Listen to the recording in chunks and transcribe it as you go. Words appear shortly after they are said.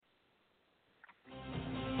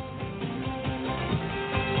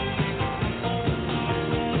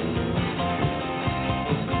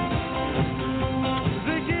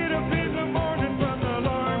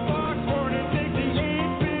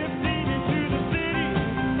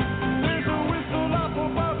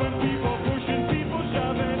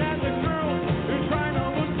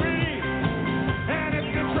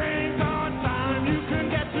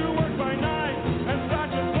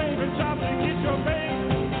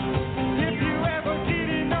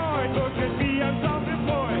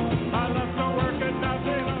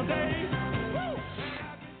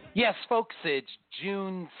Yes, folks, it's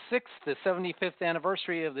June 6th, the 75th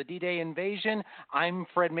anniversary of the D-Day invasion. I'm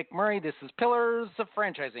Fred McMurray. This is Pillars of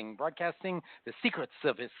Franchising, broadcasting the secrets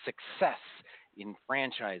of his success in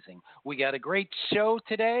franchising. We got a great show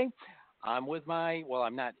today. I'm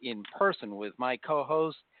not in person with my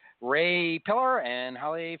co-host, Ray Pillar and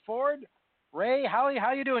Holly Ford. Ray, Holly,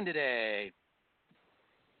 how you doing today?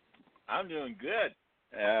 I'm doing good.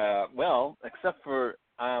 Except for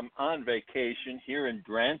I'm on vacation here in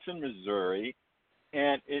Branson, Missouri,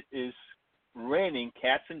 and it is raining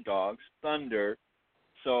cats and dogs, thunder.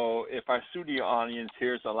 So if our studio audience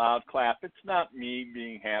hears a loud clap, it's not me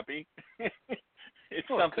being happy. It's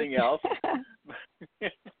something else.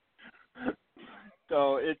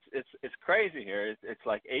 So it's crazy here. It's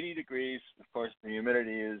like 80 degrees. Of course, the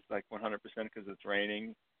humidity is like 100% because it's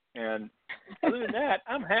raining. And other than that,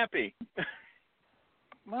 I'm happy.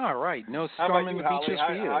 All right. No storm in the beaches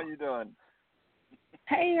for you. How are you doing?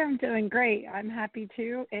 Hey, I'm doing great. I'm happy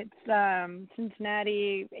too. It's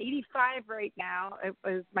Cincinnati 85 right now.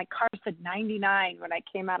 My car said 99 when I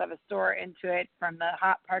came out of a store into it from the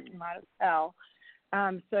hot parking lot of hell.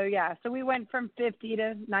 So we went from 50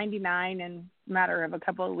 to 99 in a matter of a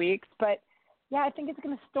couple of weeks. But yeah, I think it's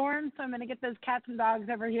going to storm, so I'm going to get those cats and dogs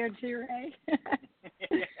over here too, Ray.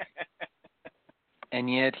 And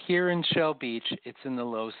yet here in Shell Beach, it's in the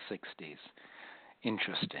low 60s.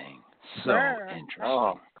 Interesting. So interesting.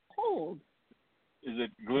 Oh, cold. Is it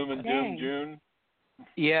gloom and doom June?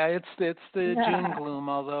 Yeah, it's the June gloom,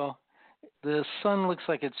 although the sun looks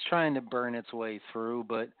like it's trying to burn its way through.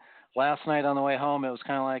 But last night on the way home, it was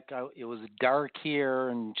kind of like it was dark here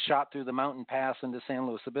and shot through the mountain pass into San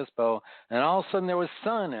Luis Obispo. And all of a sudden there was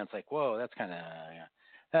sun, and it's like, whoa, that's kind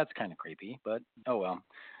of creepy. But, oh well.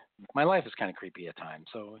 My life is kind of creepy at times.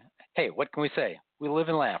 So, hey, what can we say? We live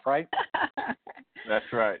and laugh, right? That's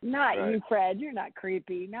right. Not right. You, Fred. You're not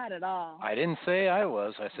creepy. Not at all. I didn't say I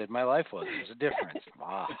was. I said my life was. There's a difference.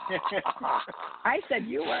 I said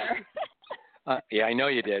you were. Yeah, I know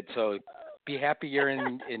you did. So be happy you're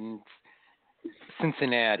in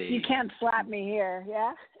Cincinnati. You can't slap me here,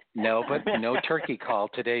 yeah? No, but no turkey call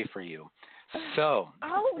today for you. So,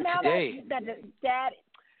 now today. That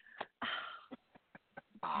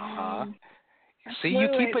See, you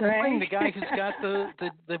keep annoying the guy who's got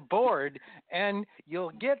the board, and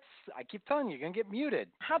you'll get. I keep telling you, you're gonna get muted.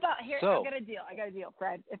 How about here? I got a deal,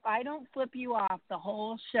 Fred. If I don't flip you off the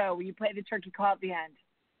whole show, will you play the turkey call at the end?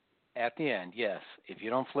 At the end, yes. If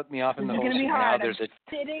you don't flip me off in the whole show, now there's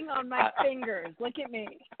sitting on my fingers. Look at me.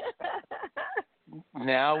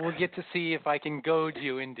 Now we'll get to see if I can goad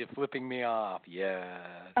you into flipping me off. Yeah.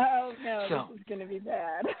 Oh, no, this is going to be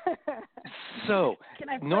bad. So, can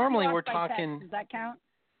I normally you off we're by talking. Text? Does that count?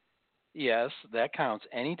 Yes, that counts.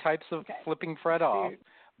 Any types of flipping Fred off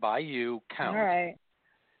by you count. All right.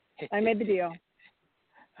 I made the deal.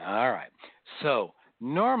 All right. So,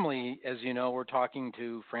 normally, as you know, we're talking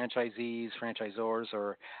to franchisees, franchisors,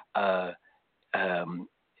 or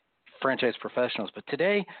franchise professionals. But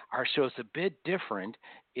today, our show is a bit different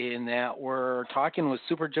in that we're talking with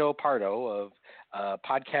Super Joe Pardo of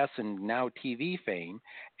podcasts and now TV fame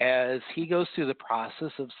as he goes through the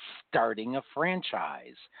process of starting a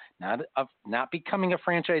franchise, not becoming a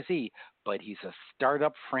franchisee, but he's a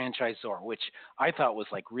startup franchisor, which I thought was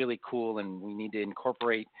like really cool, and we need to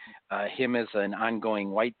incorporate him as an ongoing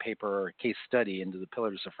white paper or case study into the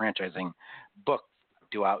Pillars of Franchising book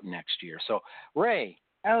due out next year. So, Ray,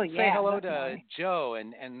 say hello to Joe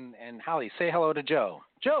and Holly. Say hello to Joe.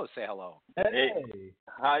 Joe, say hello. Hey.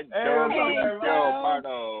 Hi, Joe. Hey, Joe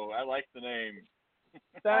Pardo. I like the name.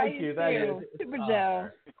 Thank you. Super Joe.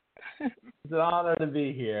 It's an honor to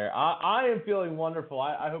be here. I am feeling wonderful.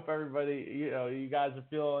 I hope everybody, you guys are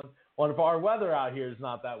feeling wonderful. Our weather out here is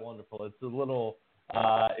not that wonderful. It's a little,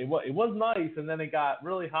 it was nice, and then it got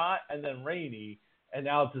really hot and then rainy, and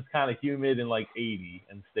now it's just kind of humid and like 80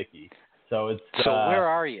 and sticky. So where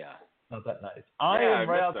are you? Not that nice. I am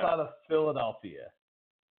right outside of Philadelphia.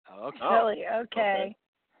 Okay. Philly, okay.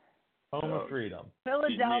 Home of freedom.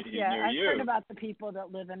 Philadelphia. I've heard about the people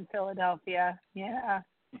that live in Philadelphia. Yeah.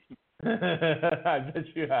 I bet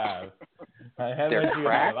you have. I They're bet you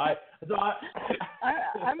have. I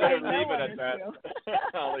might leave it at that.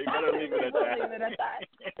 You better leave it at that. Leave it at that.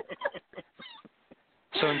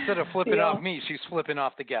 So instead of flipping off me, she's flipping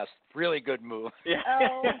off the guest. Really good move. Yeah.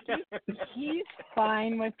 Oh, he's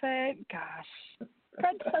fine with it. Gosh.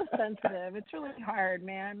 Fred's so sensitive. It's really hard,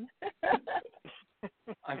 man.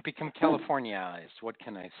 I've become Californiaized. What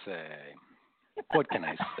can I say?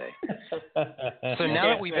 So now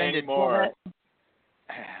that we've ended more,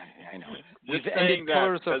 I know. Just saying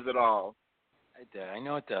that says it all. I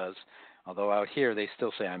know it does. Although out here they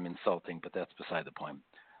still say I'm insulting, but that's beside the point.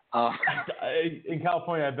 In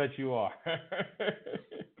California, I bet you are.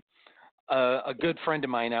 A good friend of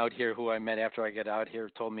mine out here who I met after I got out here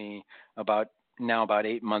told me about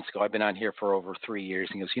 8 months ago. I've been on here for over 3 years.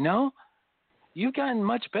 And he goes, you've gotten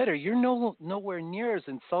much better. You're nowhere near as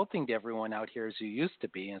insulting to everyone out here as you used to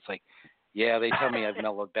be. And it's like, yeah, they tell me I've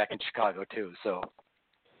mellowed back in Chicago too. So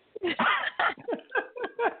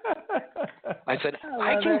I said,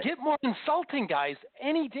 I can get more insulting, guys,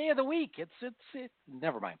 any day of the week. It's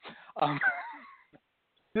never mind.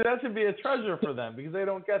 See, that should be a treasure for them because they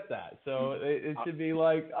don't get that. So it should be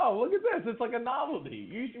like, oh, look at this. It's like a novelty.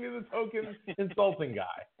 You should be the token insulting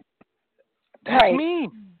guy. That's right. me.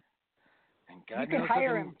 And God you can knows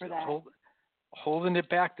hire I've been him for that. holding it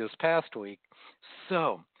back this past week.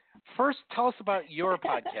 So first, tell us about your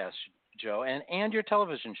podcast, Joe, and your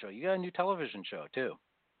television show. You got a new television show, too.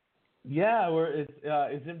 Yeah,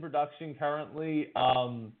 it's in production currently.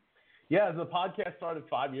 The podcast started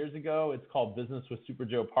 5 years ago. It's called Business with Super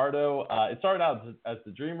Joe Pardo. It started out as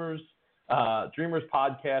the Dreamers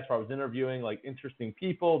podcast, where I was interviewing like interesting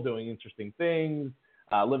people doing interesting things,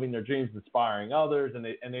 living their dreams, inspiring others, and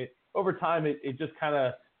over time it just kind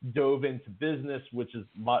of dove into business, which is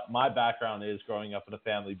my background is growing up in a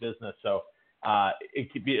family business. So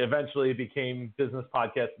eventually became Business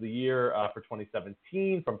Podcast of the Year for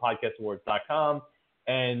 2017 from podcastawards.com.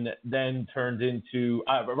 And then turned into,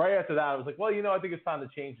 right after that, I was like, well, I think it's time to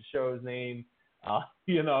change the show's name. I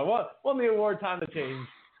won the award, time to change.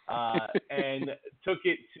 And took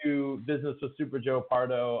it to Business with Super Joe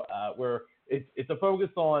Pardo, where it's a focus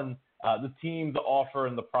on the team, the offer,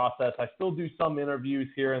 and the process. I still do some interviews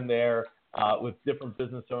here and there with different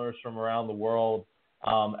business owners from around the world,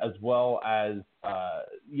 as well as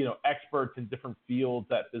experts in different fields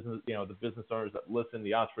that business, the business owners that listen,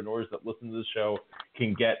 the entrepreneurs that listen to the show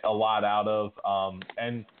can get a lot out of,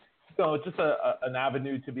 and it's just an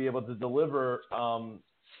avenue to be able to deliver,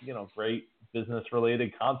 great business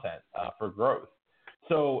related content for growth.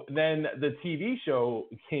 So then the TV show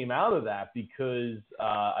came out of that because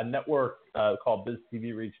a network called Biz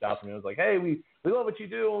TV reached out to me and was like, hey, we love what you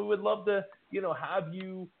do and we would love to have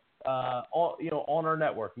you on our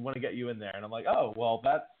network. We want to get you in there. And I'm like, oh, well,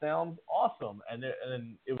 that sounds awesome. And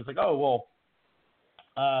it was like, oh, well,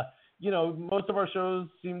 most of our shows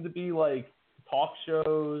seem to be like talk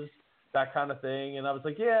shows, that kind of thing. And I was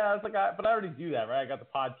like, yeah, but I already do that, right? I got the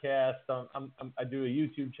podcast. I do a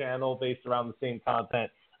YouTube channel based around the same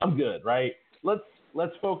content. I'm good, right?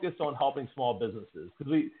 Let's focus on helping small businesses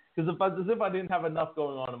because if I didn't have enough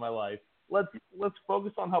going on in my life, let's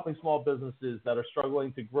focus on helping small businesses that are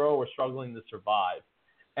struggling to grow or struggling to survive.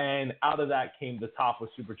 And out of that came The Top with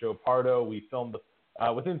Super Joe Pardo. We filmed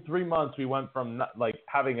within 3 months. We went from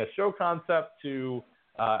having a show concept to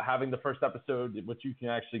having the first episode, which you can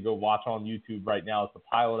actually go watch on YouTube right now. It's the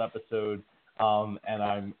pilot episode, and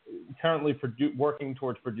I'm currently working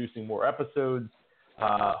towards producing more episodes.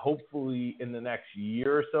 Hopefully, in the next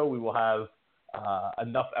year or so, we will have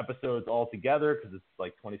enough episodes all together because it's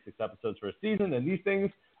like 26 episodes for a season, and these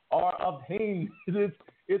things are a pain.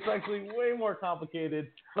 It's actually way more complicated,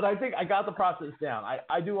 but I think I got the process down.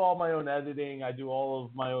 I do all my own editing. I do all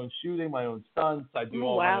of my own shooting, my own stunts. I do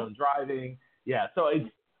my own driving. Yeah, so it's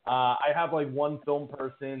I have like one film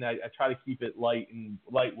person. I try to keep it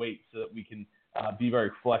lightweight so that we can be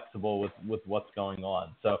very flexible with what's going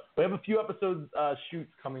on. So we have a few episode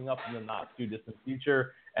shoots coming up in the not too distant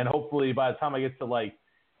future, and hopefully by the time I get to like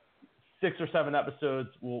 6 or 7 episodes,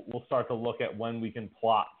 we'll start to look at when we can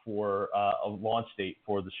plot for a launch date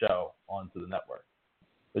for the show onto the network,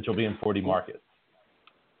 which will be in 40 markets.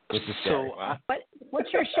 Which is scary.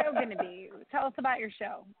 What's your show going to be? Tell us about your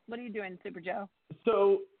show. What are you doing, Super Joe?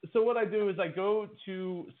 So what I do is I go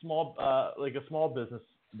to a small business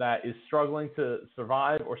that is struggling to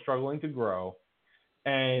survive or struggling to grow,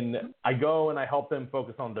 and I go and I help them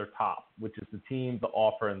focus on their top, which is the team, the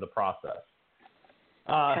offer, and the process.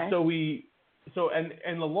 Okay. So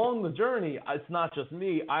along the journey, it's not just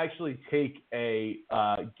me. I actually take a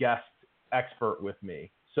guest expert with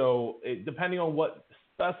me. So depending on what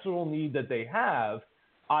special need that they have,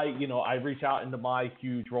 I reach out into my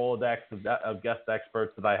huge Rolodex of guest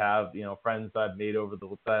experts that I have, friends that I've made over the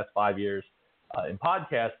past 5 years in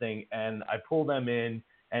podcasting, and I pull them in,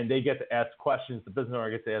 and they get to ask questions. The business owner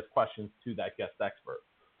gets to ask questions to that guest expert.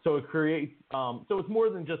 So it creates, so it's more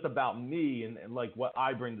than just about me and like what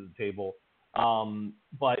I bring to the table,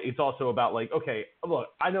 but it's also about like, okay, look,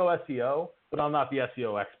 I know SEO, but I'm not the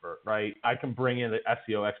SEO expert, right? I can bring in the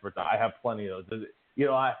SEO expert. I have plenty of those.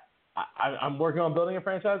 I'm working on building a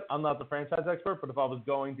franchise. I'm not the franchise expert, but if I was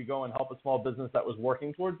going to go and help a small business that was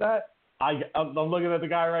working towards that, I'm looking at the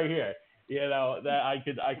guy right here, that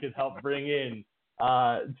I could help bring in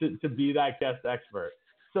to be that guest expert.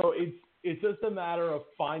 So it's just a matter of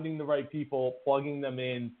finding the right people, plugging them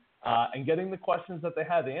in, and getting the questions that they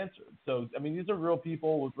have answered. So, I mean, these are real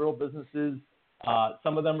people with real businesses.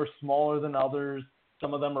 Some of them are smaller than others.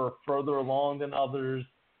 Some of them are further along than others.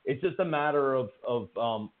 It's just a matter of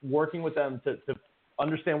working with them to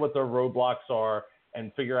understand what their roadblocks are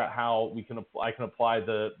and figure out how I can apply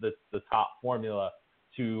the top formula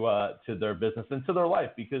to their business and to their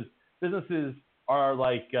life, because businesses are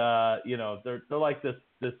like they're like this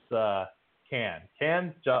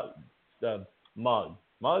mug.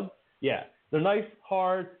 Yeah, they're nice,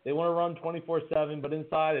 hard. They want to run 24/7, but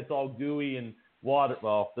inside it's all gooey and water.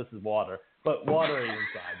 Well, this is water, but watery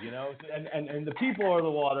inside, and the people are the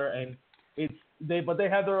water, and but they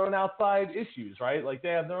have their own outside issues, right? Like they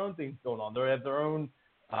have their own things going on. They have their own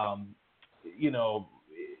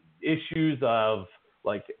issues of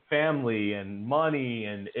like family and money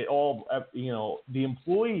and it all, the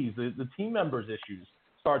employees, the team members' issues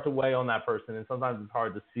start to weigh on that person, and sometimes it's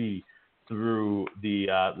hard to see through the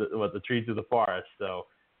tree through the forest. So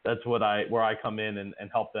that's where I come in and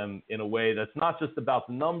help them in a way that's not just about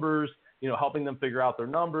the numbers, helping them figure out their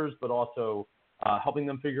numbers, but also helping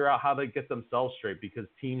them figure out how to get themselves straight, because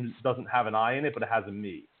team doesn't have an I in it, but it has a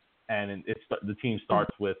me, and the team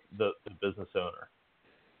starts with the business owner.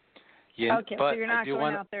 Yeah, okay, so you're not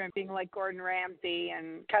going out there and being like Gordon Ramsay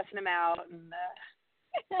and cussing him out and.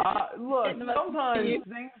 Look, sometimes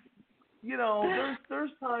things,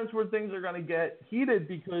 there's times where things are going to get heated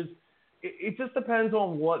because it just depends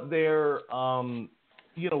on what their,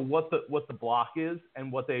 what the block is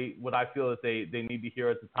and what I feel that they need to hear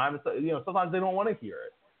at the time. Sometimes they don't want to hear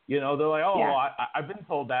it. They're like, I've been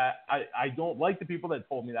told that. I don't like the people that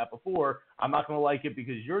told me that before. I'm not going to like it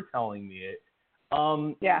because you're telling me it.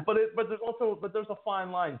 But there's a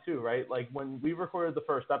fine line too, right? Like when we recorded the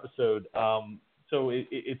first episode, so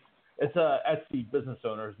it's a Etsy business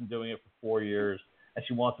owner who's been doing it for 4 years, and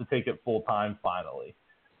she wants to take it full time finally.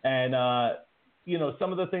 And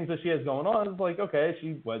some of the things that she has going on is like, okay,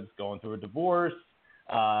 she was going through a divorce,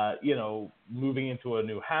 moving into a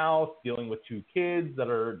new house, dealing with 2 kids that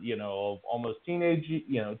are almost teenage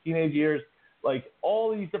years, like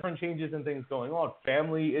all these different changes and things going on,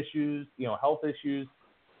 family issues, health issues.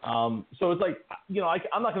 So it's like,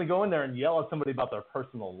 I'm not going to go in there and yell at somebody about their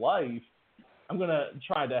personal life. I'm going to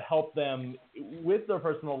try to help them with their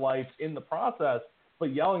personal life in the process,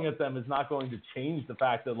 but yelling at them is not going to change the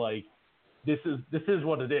fact that like, this is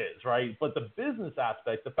what it is, right? But the business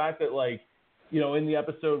aspect, the fact that like, in the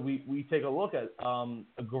episode, we take a look at the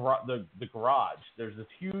garage. There's this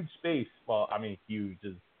huge space. Well, I mean, huge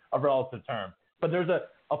is a relative term, but there's a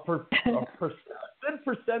good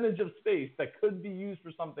percentage of space that could be used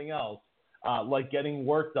for something else, like getting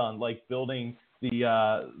work done, like building the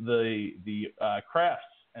crafts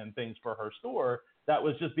and things for her store that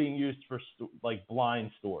was just being used for like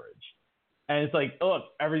blind storage. And it's like, look,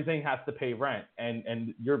 everything has to pay rent,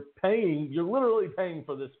 and you're literally paying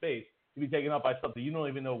for this space to be taken up by something you don't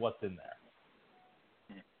even know what's in there.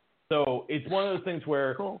 So it's one of those things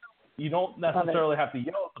where you don't necessarily have to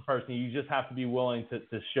yell at the person. You just have to be willing to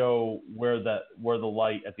show where the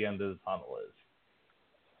light at the end of the tunnel is.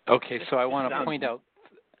 Okay, so I want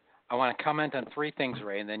to comment on 3 things,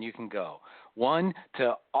 Ray, and then you can go. 1,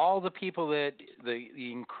 to all the people the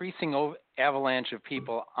increasing avalanche of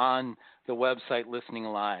people on the website listening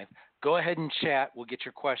live, go ahead and chat. We'll get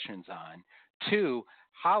your questions on. 2,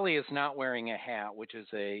 Holly is not wearing a hat, which is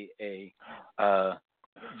a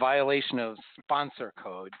violation of sponsor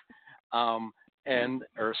code,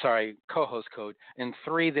 co-host code. And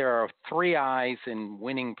 3, there are 3 I's in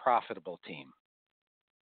winning profitable team.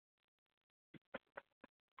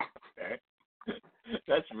 Okay.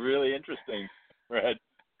 That's really interesting, Red.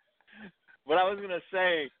 What I was going to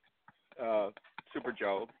say, Super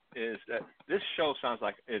Joe, is that this show sounds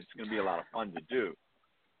like it's going to be a lot of fun to do.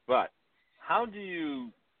 But how do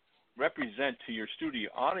you represent to your studio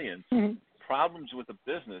audience problems with the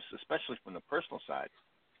business, especially from the personal side?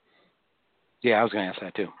 Yeah, I was going to ask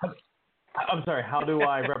that too. I'm sorry, how do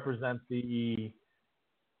I represent the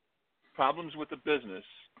problems with the business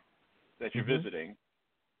that you're visiting?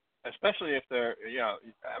 Especially if they're,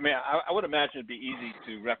 I would imagine it'd be easy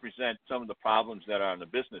to represent some of the problems that are on the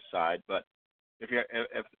business side. But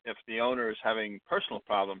if the owner is having personal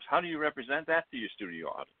problems, how do you represent that to your studio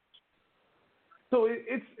audience? So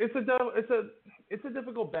it's a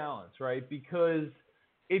difficult balance, right? Because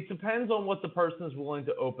it depends on what the person is willing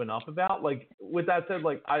to open up about. Like with that said,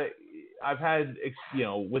 like I've had,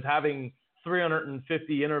 with having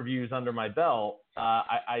 350 interviews under my belt.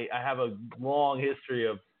 I have a long history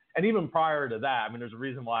of, and even prior to that, I mean, there's a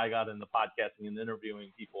reason why I got into podcasting and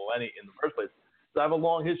interviewing people in the first place. So I have a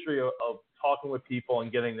long history of talking with people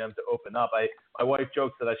and getting them to open up. My wife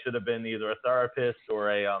jokes that I should have been either a therapist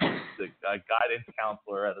or a guidance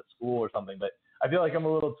counselor at a school or something, but I feel like I'm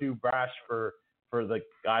a little too brash for the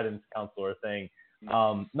guidance counselor thing.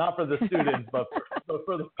 Not for the students, but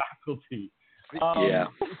for the faculty. Yeah.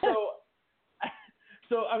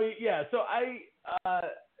 So I mean, yeah. So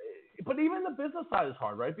but even the business side is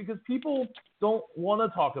hard, right? Because people don't want to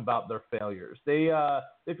talk about their failures. They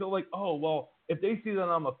feel like, oh, well, if they see that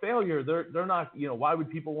I'm a failure, they're not, why would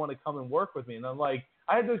people want to come and work with me? And I'm like,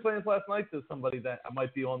 I had to explain this last night to somebody that I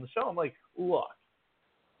might be on the show. I'm like, look,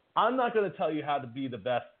 I'm not going to tell you how to be the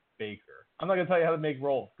best baker. I'm not going to tell you how to make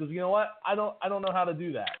rolls because you know what? I don't know how to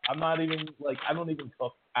do that. I'm not even I don't even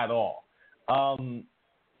cook at all.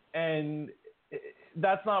 And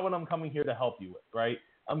that's not what I'm coming here to help you with, right?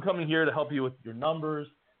 I'm coming here to help you with your numbers,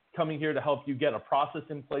 coming here to help you get a process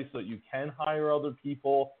in place so that you can hire other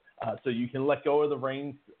people, so you can let go of the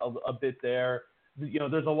reins a bit there.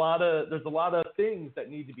 There's a lot of things that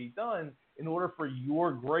need to be done in order for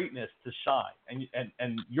your greatness to shine.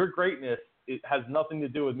 And your greatness, it has nothing to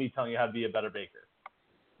do with me telling you how to be a better baker.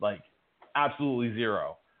 Like, absolutely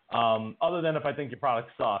zero. Other than if I think your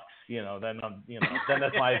product sucks, then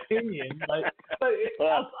that's my opinion. But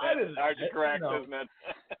outside of that, hard to correct, isn't it?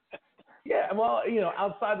 Yeah, well,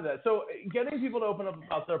 outside of that, so getting people to open up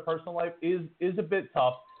about their personal life is a bit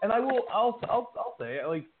tough. And I'll say,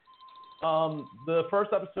 like, the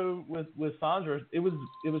first episode with Sandra, it was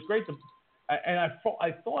great and I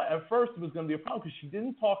thought at first it was going to be a problem because she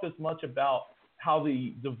didn't talk as much about how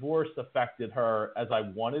the divorce affected her as I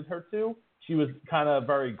wanted her to. She was kind of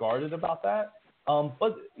very guarded about that.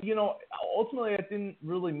 But, ultimately it didn't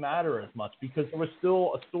really matter as much because there was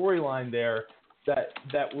still a storyline there that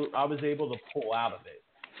I was able to pull out of it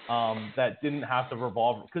that didn't have to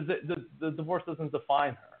revolve because the divorce doesn't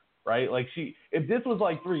define her, right? Like if this was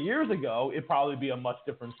like 3 years ago, it'd probably be a much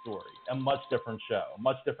different story, a much different show, a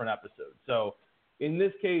much different episode. So in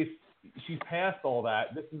this case, she's past all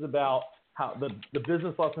that. This is about how the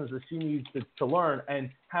business lessons that she needs to learn and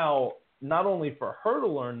how not only for her to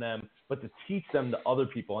learn them, but to teach them to other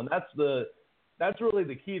people. And that's really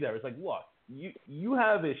the key there. It's like, look, you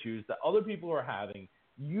have issues that other people are having.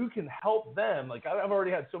 You can help them. Like I've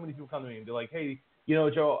already had so many people come to me and be like, hey,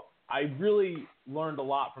 Joe, I really learned a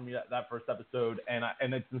lot from you that first episode,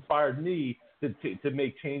 and it's inspired me to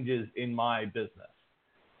make changes in my business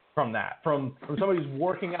from that. From somebody who's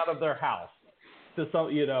working out of their house to some,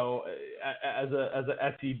 as a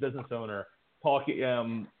Etsy business owner talking,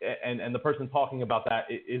 and the person talking about that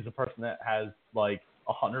is a person that has like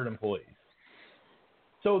 100 employees.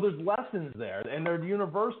 So there's lessons there, and they're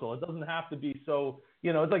universal. It doesn't have to be so,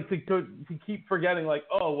 it's like to keep forgetting, like,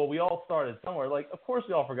 oh, well, we all started somewhere. Like, of course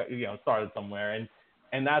we all forgot, started somewhere,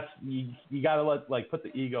 and that's you got to put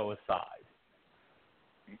the ego aside.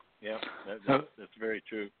 Yeah, that's very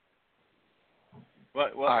true.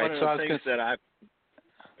 One of the things that I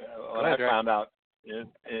found out is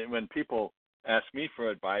when people ask me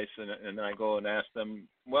for advice, and then I go and ask them,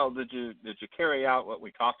 well, did you carry out what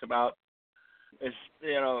we talked about? It's,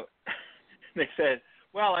 they said,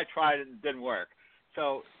 well, I tried it and it didn't work.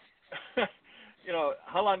 So,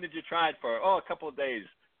 how long did you try it for? Oh, a couple of days.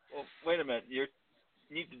 Well, wait a minute. You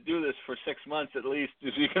need to do this for 6 months at least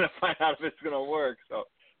if you're going to find out if it's going to work. So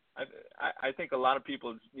I think a lot of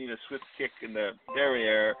people need a swift kick in the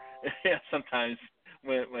derriere sometimes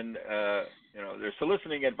when they're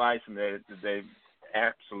soliciting advice and they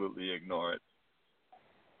absolutely ignore it.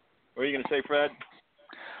 What are you going to say, Fred?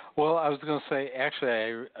 Well, I was going to say, actually,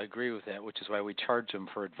 I agree with that, which is why we charge them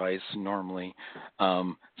for advice normally,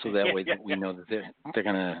 so that way that we know that they're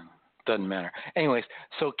going to, doesn't matter. Anyways,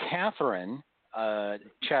 so Catherine,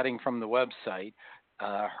 chatting from the website,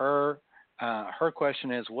 her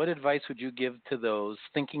question is, what advice would you give to those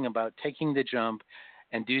thinking about taking the jump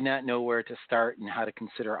and do not know where to start and how to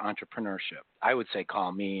consider entrepreneurship? I would say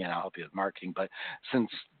call me and I'll help you with marketing, but since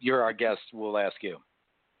you're our guest, we'll ask you.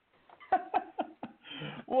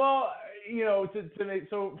 Well, to make,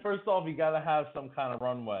 so first off, you got to have some kind of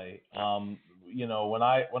runway. When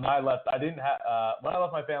I left, I didn't have when I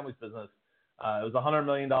left my family's business. It was a $100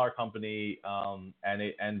 million company, and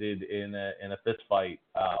it ended in a fist fight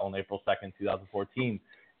on April 2nd, 2014,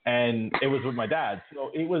 and it was with my dad. So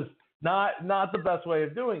it was not the best way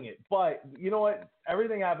of doing it. But you know what?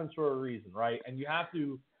 Everything happens for a reason, right? And you have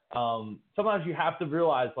to sometimes you have to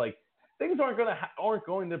realize like, things aren't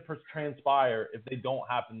going to transpire if they don't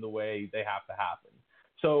happen the way they have to happen.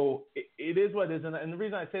 So it is what it is, and the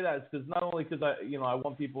reason I say that is because not only because I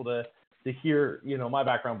want people to hear my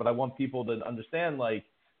background, but I want people to understand like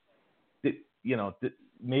that,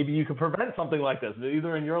 maybe you could prevent something like this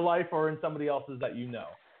either in your life or in somebody else's that you know.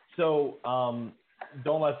 So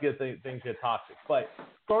don't let's get things get toxic. But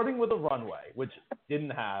starting with a runway, which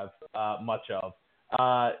didn't have much of,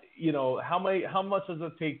 how much does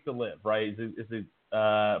it take to live, right? Is it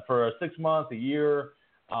for a 6 months, a year?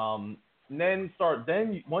 Then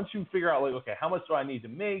once you figure out like, okay, how much do I need to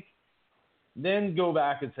make? Then go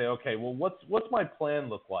back and say, okay, well, what's my plan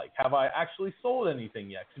look like? Have I actually sold anything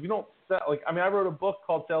yet? Because if you don't sell, I wrote a book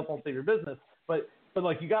called Sales Won't Save Your Business, but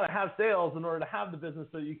like you got to have sales in order to have the business,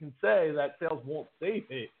 so you can say that sales won't save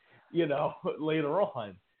it, later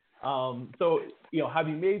on. So have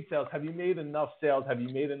you made sales? Have you made enough sales? Have you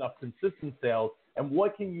made enough consistent sales? And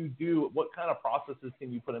what can you do? What kind of processes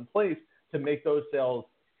can you put in place to make those sales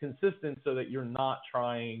consistent so that you're not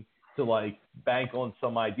trying to like bank on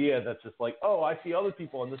some idea that's just like, oh, I see other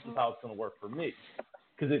people and this is how it's going to work for me,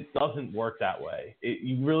 because it doesn't work that way.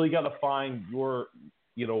 You really got to find your,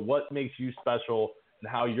 what makes you special and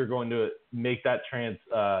how you're going to make that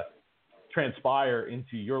transpire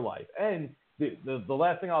into your life. And the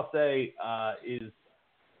last thing I'll say is,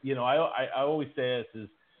 I always say this is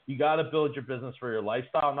you got to build your business for your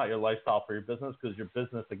lifestyle, not your lifestyle for your business, because your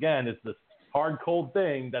business, again, is this hard, cold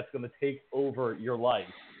thing that's going to take over your life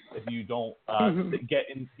if you don't get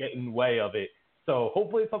in the way of it. So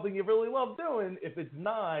hopefully it's something you really love doing. If it's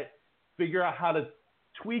not, figure out how to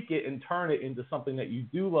tweak it and turn it into something that you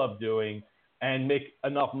do love doing and make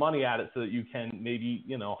enough money at it so that you can maybe,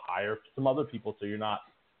 hire some other people so you're not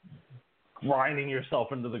grinding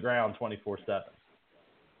yourself into the ground 24/7.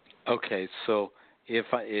 Okay, so if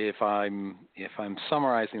I'm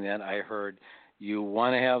summarizing that, I heard you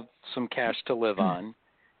want to have some cash to live on.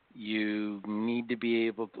 You need to be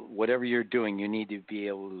able to, whatever you're doing, you need to be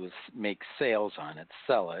able to make sales on it,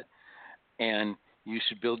 sell it, and you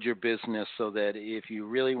should build your business so that if you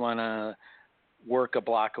really want to work a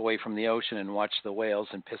block away from the ocean and watch the whales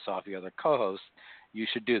and piss off your other co-hosts, you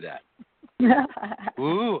should do that.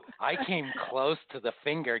 Ooh, I came close to the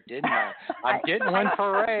finger, didn't I? I'm getting one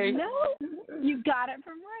for Ray. No, you got it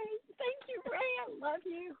from Ray. Thank you, Ray. I love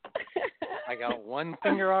you. I got one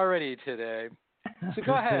finger already today. So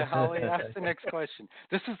go ahead, Holly, ask the next question.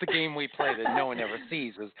 This is the game we play that no one ever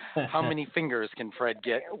sees, is how many fingers can Fred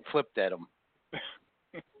get flipped at him?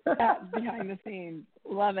 Behind the scenes.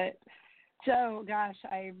 Love it. So, gosh,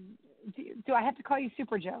 do I have to call you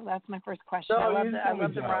Super Joe? That's my first question. No, I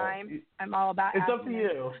love the rhyme. I'm all about it's up to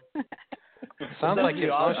you. Sounds like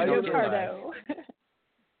it's Pardo.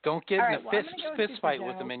 Don't get in a fist fight Joe.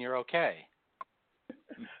 with him and you're okay.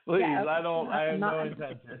 Please, Yeah, I have no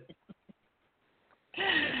intention.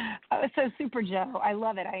 So Super Joe, I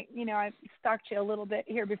love it. I stalked you a little bit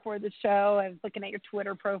here before the show. I was looking at your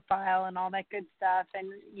Twitter profile and all that good stuff, and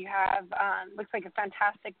you have looks like a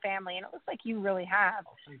fantastic family, and it looks like you really have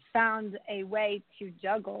found a way to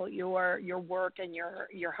juggle your work and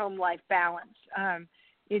your home life balance.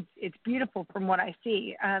 It's beautiful from what I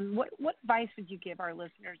see. What advice would you give our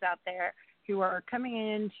listeners out there who are coming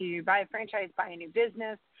in to buy a franchise, buy a new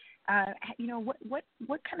business?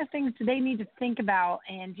 What kind of things do they need to think about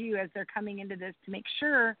and do as they're coming into this to make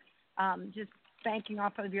sure, just banking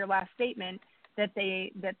off of your last statement, that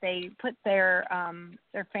they put their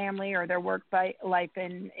family or their work life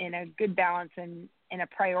in a good balance and in a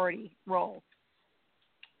priority role?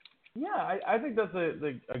 Yeah, I think that's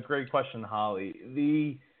a great question,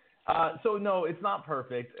 Holly. So no, it's not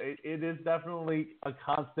perfect. It is definitely a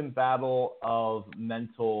constant battle of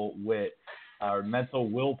mental wit. Or mental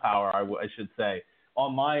willpower, I should say,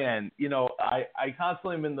 on my end. I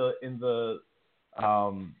constantly am in the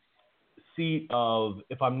seat of,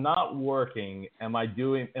 if I'm not working, am I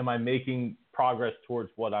making progress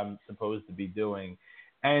towards what I'm supposed to be doing?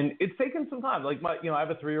 And it's taken some time. Like I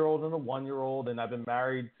have a 3-year-old and a 1-year-old, and I've been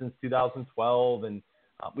married since 2012, and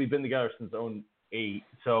we've been together since 2008.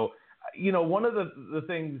 So, one of the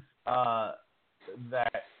things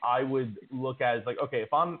that I would look at is like, okay,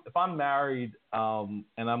 if I'm married, and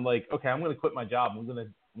I'm like, okay, I'm going to quit my job. I'm going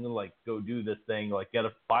to like go do this thing, like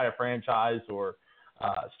buy a franchise or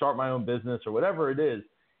start my own business or whatever it is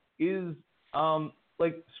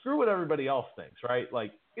like, screw what everybody else thinks, right?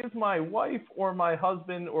 Like, is my wife or my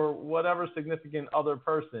husband or whatever significant other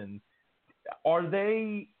person, are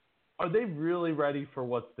they really ready for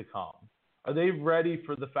what's to come? Are they ready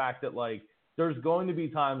for the fact that, like, there's going to be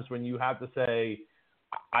times when you have to say,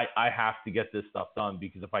 I have to get this stuff done,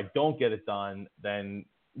 because if I don't get it done, then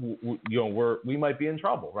we might be in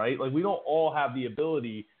trouble, right? Like, we don't all have the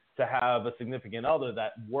ability to have a significant other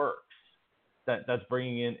that works, that's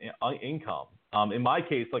bringing in income. In my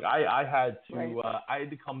case, like I had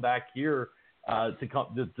to come back here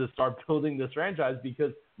to start building this franchise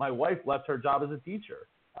because my wife left her job as a teacher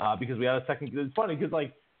because we had a second. It's funny because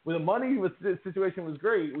like when the money situation was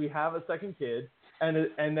great, we have a second kid, and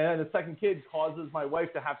then the second kid causes my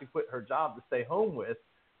wife to have to quit her job to stay home with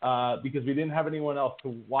because we didn't have anyone else to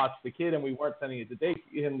watch the kid, and we weren't sending him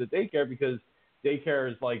to daycare because daycare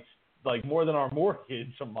is like more than our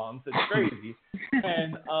mortgage a month. It's crazy.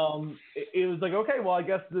 And it was like, okay, well, I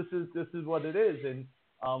guess this is what it is, and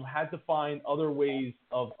had to find other ways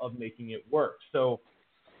of making it work. So,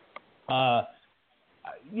 my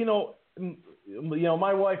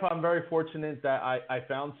wife, I'm very fortunate that I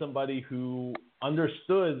found somebody who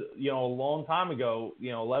understood, a long time ago,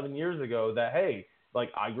 11 years ago, that hey, like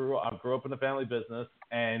I grew up in a family business,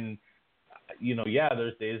 and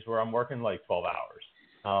there's days where I'm working like 12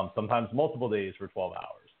 hours, sometimes multiple days for 12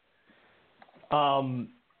 hours.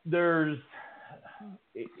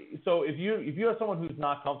 So if you have someone who's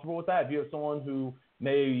not comfortable with that, if you have someone who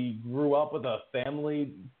maybe grew up with a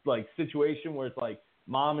family like situation where it's like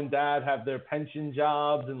mom and dad have their pension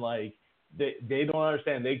jobs and like they don't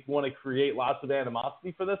understand, they want to create lots of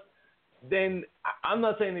animosity for this, then I'm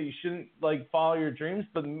not saying that you shouldn't like follow your dreams,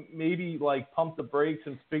 but maybe like pump the brakes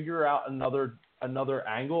and figure out another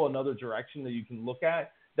angle, another direction that you can look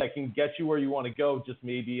at that can get you where you want to go, just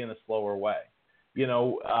maybe in a slower way.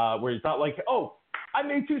 Where it's not like, oh, I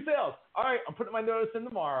made 2 sales. All right, I'm putting my notice in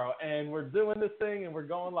tomorrow, and we're doing this thing, and we're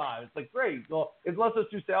going live. It's like, great. Well, unless those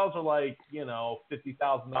 2 sales are like,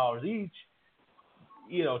 $50,000 each,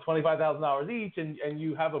 $25,000 each, and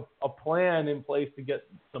you have a plan in place to get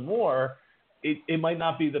some more, it might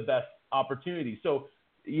not be the best opportunity. So,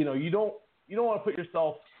 you don't want to put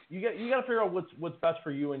yourself. You got to figure out what's best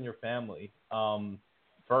for you and your family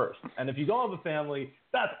first. And if you don't have a family,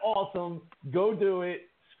 that's awesome. Go do it.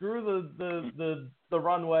 Screw the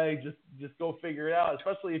runway. Just go figure it out.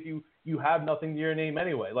 Especially if you have nothing to your name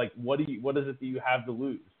anyway. Like what is it that you have to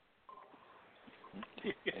lose?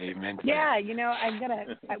 Amen. Yeah,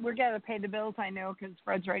 we're gonna pay the bills. I know because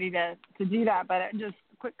Fred's ready to do that. But just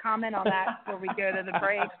a quick comment on that before we go to the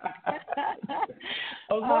break. I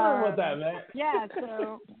was wondering what that meant. Yeah.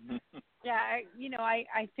 So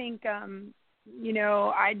I think I'm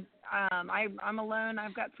alone.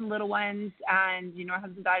 I've got some little ones, and my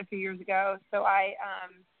husband died a few years ago, so I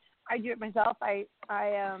do it myself. I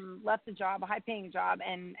left a job, a high paying job,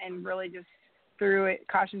 and really just threw it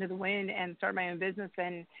caution to the wind and started my own business,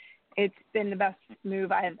 and it's been the best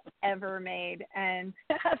move I've ever made. And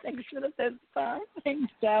thanks for the fist bump.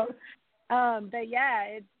 Thanks, Joe. But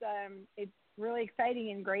yeah, it's really exciting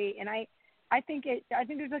and great, and I think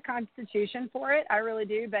there's a constitution for it. I really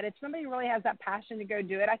do. But if somebody really has that passion to go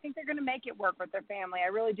do it, I think they're going to make it work with their family. I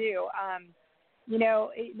really do.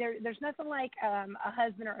 There's nothing like a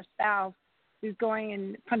husband or a spouse who's going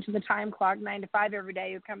and punching the time clock 9 to 5 every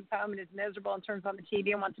day, who comes home and is miserable and turns on the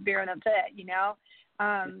TV and wants a beer and that's it.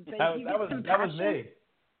 But that was me.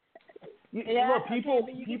 Look,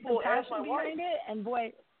 people ask my wife. Behind it, and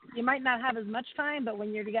boy, you might not have as much time, but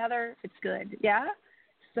when you're together, it's good. Yeah.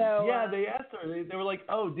 So yeah, they asked her. They were like,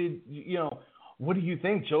 "Oh, what do you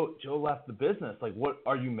think? Joe left the business. Like, what?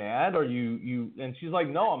 Are you mad? Are you?" And she's like,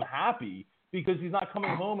 "No, I'm happy because he's not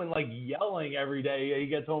coming home and like yelling every day. He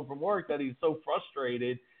gets home from work that he's so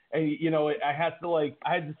frustrated. And I had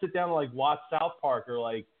to sit down and like watch South Park or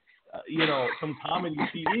like some comedy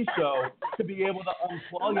TV show to be able to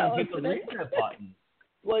unplug and hit the reset button.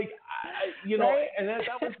 Like, right? And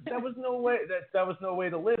that was no way. That was no way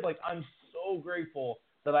to live. Like, I'm so grateful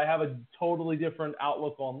that I have a totally different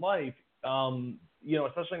outlook on life,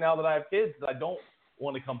 especially now that I have kids, that I don't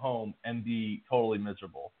want to come home and be totally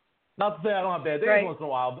miserable. Not to say I don't have bad days once in a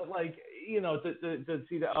while, but like, to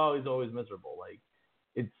see that, oh, he's always miserable. Like,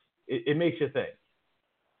 it makes you think.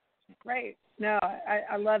 Right. No,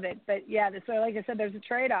 I love it. But yeah, so like I said, there's a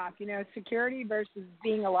trade-off, security versus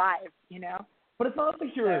being alive, But it's not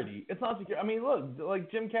security. It's not security. I mean, look, like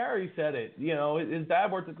Jim Carrey said it. His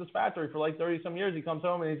dad worked at this factory for like 30 some years. He comes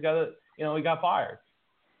home and he got fired.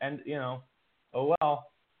 And oh well.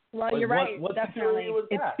 Well, you're right. What definitely,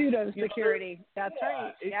 it's pseudo security. That's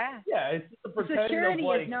right. It's just the pretending security of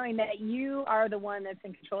like, is knowing that you are the one that's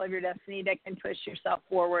in control of your destiny, that can push yourself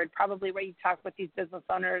forward. Probably what you talk with these business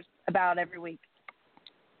owners about every week.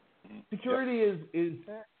 Security is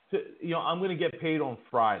I'm going to get paid on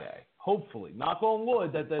Friday. Hopefully, knock on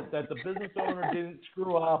wood, that the business owner didn't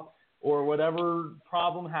screw up or whatever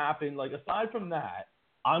problem happened. Like, aside from that,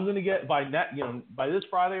 I'm going to get by this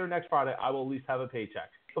Friday or next Friday, I will at least have a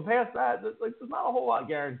paycheck. But past that, there's not a whole lot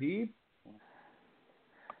guaranteed.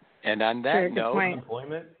 And on that note,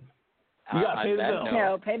 employment. You got to pay the bills.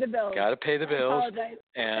 No, pay the bills. Got to pay the bills. I apologize.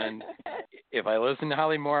 And if I listen to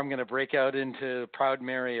Holly Moore, I'm going to break out into Proud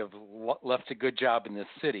Mary of left a good job in this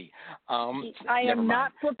city. I am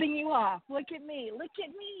not flipping you off. Look at me. Look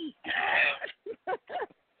at me.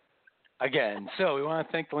 Again, so we want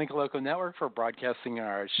to thank the Lincoln Local Network for broadcasting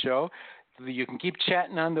our show. You can keep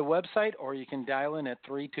chatting on the website, or you can dial in at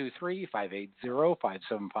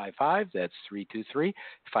 323-580-5755. That's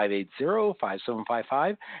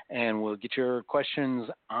 323-580-5755, and we'll get your questions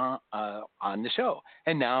on the show.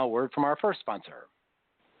 And now a word from our first sponsor.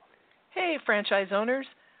 Hey, franchise owners.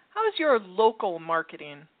 How's your local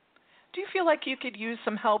marketing? Do you feel like you could use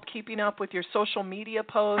some help keeping up with your social media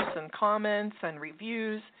posts and comments and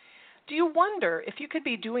reviews? Do you wonder if you could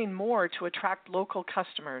be doing more to attract local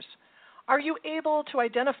customers? Are you able to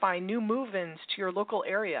identify new move-ins to your local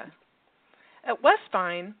area? At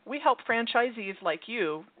Westvine, we help franchisees like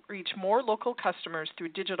you reach more local customers through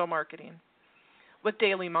digital marketing. With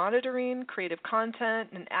daily monitoring, creative content,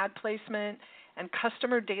 and ad placement, and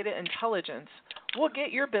customer data intelligence, we'll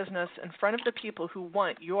get your business in front of the people who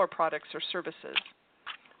want your products or services.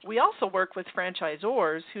 We also work with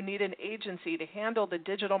franchisors who need an agency to handle the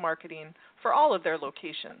digital marketing for all of their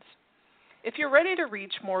locations. If you're ready to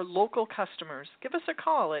reach more local customers, give us a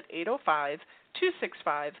call at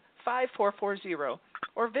 805-265-5440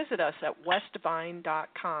 or visit us at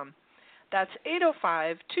westvine.com. That's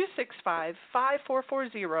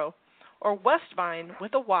 805-265-5440 or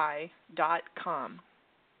westvine.com.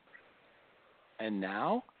 And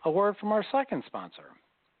now, a word from our second sponsor.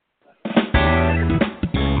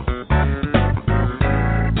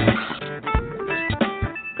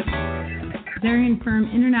 Zarian Firm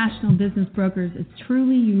International Business Brokers is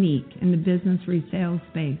truly unique in the business resale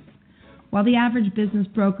space. While the average business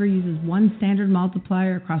broker uses one standard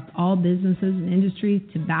multiplier across all businesses and industries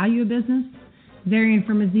to value a business, Zarian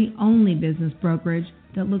Firm is the only business brokerage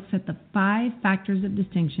that looks at the 5 factors of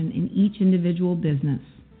distinction in each individual business.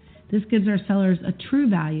 This gives our sellers a true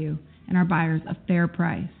value and our buyers a fair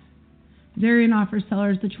price. Zarian offers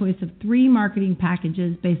sellers the choice of 3 marketing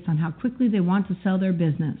packages based on how quickly they want to sell their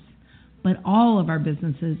business. But all of our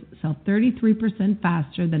businesses sell 33%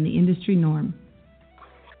 faster than the industry norm.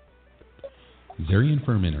 Zarian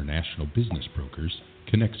Firm International Business Brokers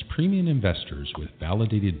connects premium investors with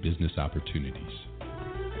validated business opportunities.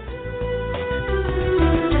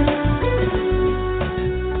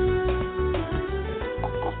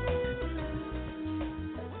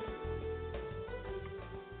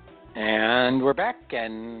 And we're back,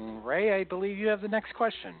 and Ray, I believe you have the next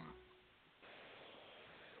question.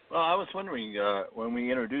 Well, I was wondering, when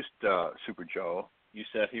we introduced Super Joe, you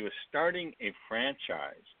said he was starting a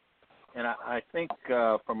franchise. And I think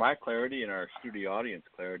for my clarity and our studio audience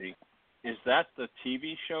clarity, is that the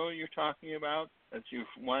TV show you're talking about that you're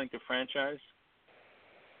wanting to franchise?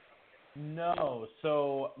 No.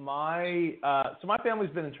 So my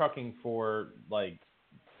family's been in trucking for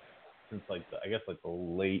since the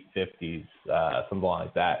late 50s, something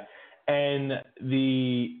like that. And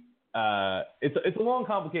it's a long,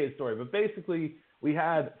 complicated story, but basically we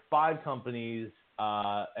had 5 companies,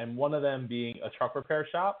 and one of them being a truck repair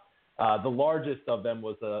shop. The largest of them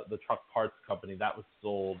was the truck parts company that was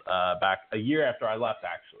sold back a year after I left,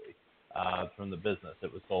 actually, from the business.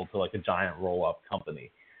 It was sold to a giant roll-up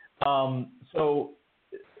company. So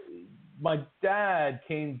my dad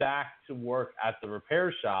came back to work at the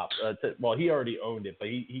repair shop. He already owned it, but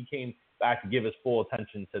he came back to give his full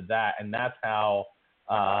attention to that, and that's how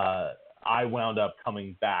I wound up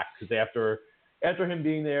coming back, because after him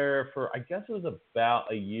being there for, I guess it was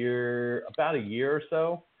about a year or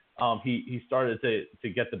so, he started to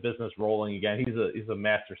get the business rolling again. He's a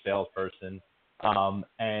master salesperson,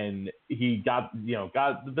 and he got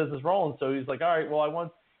the business rolling. So he's like, all right, well,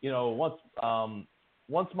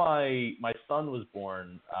 once my son was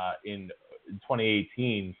born in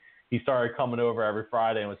 2018, he started coming over every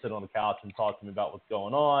Friday and would sit on the couch and talk to me about what's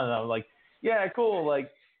going on. And I was like, yeah, cool.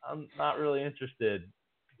 I'm not really interested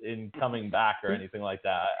in coming back or anything like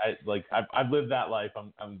that. I've lived that life.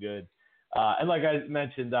 I'm good. And like I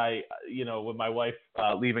mentioned, with my wife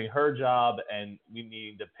leaving her job and we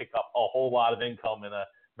needing to pick up a whole lot of income in a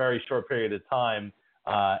very short period of time,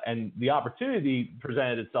 and the opportunity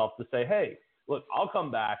presented itself to say, hey, look, I'll come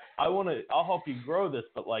back. I'll help you grow this,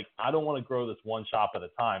 but I don't want to grow this one shop at a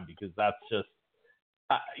time, because that's just,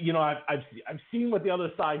 I've seen what the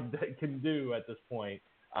other side can do at this point,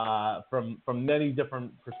 from many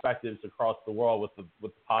different perspectives across the world with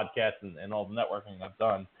the podcast and all the networking I've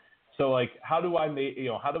done. So like, how do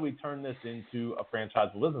we turn this into a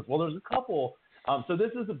franchisable business? Well, there's a couple. So this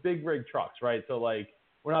is a big rig trucks, right? So like,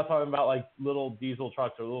 we're not talking about like little diesel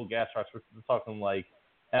trucks or little gas trucks. We're talking like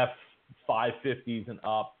F550s and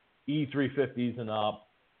up, E350s and up,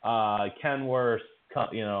 Kenworths,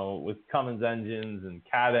 with Cummins engines and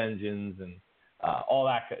Cat engines and all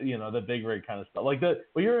that, the big rig kind of stuff. Like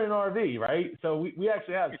you're in an RV, right? So we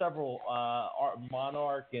actually have several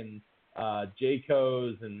Monarch and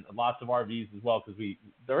Jaycos and lots of RVs as well, because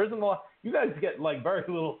there isn't a lot. You guys get like very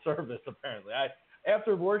little service apparently.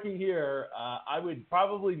 After working here, I would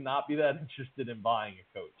probably not be that interested in buying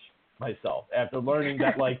a coach myself. After learning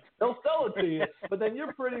that like they'll sell it to you, but then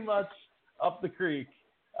you're pretty much up the creek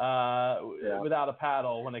without a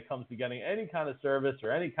paddle when it comes to getting any kind of service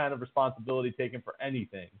or any kind of responsibility taken for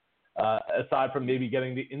anything, aside from maybe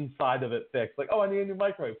getting the inside of it fixed. Like, oh, I need a new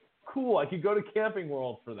microwave. Cool, I could go to Camping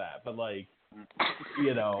World for that, but like,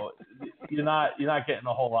 you're not getting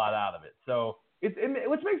a whole lot out of it. So which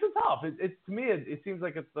makes it tough. To me, it seems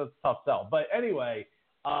like it's a tough sell. But anyway,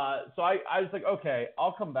 so I was like, okay,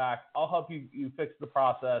 I'll come back. I'll help you fix the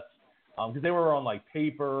process. Because they were on like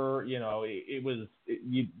paper,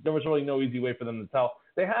 there was really no easy way for them to tell.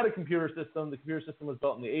 They had a computer system. The computer system was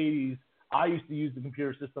built in the 80s. I used to use the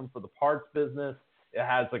computer system for the parts business. It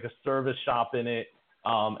has like a service shop in it.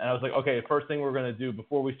 And I was like, okay, first thing we're going to do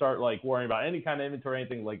before we start like worrying about any kind of inventory or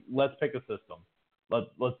anything, like let's pick a system.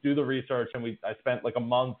 Let's do the research. And I spent like a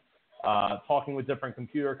month talking with different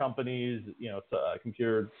computer companies,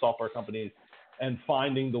 computer software companies, and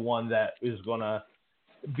finding the one that is going to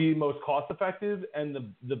be most cost effective and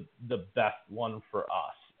the best one for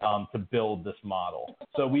us to build this model.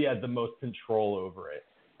 So we had the most control over it.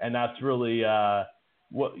 And that's really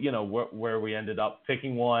where we ended up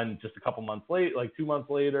picking one just a couple months late, like 2 months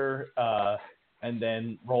later, and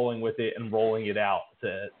then rolling with it and rolling it out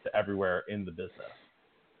to everywhere in the business.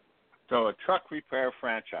 So a truck repair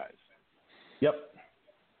franchise. Yep.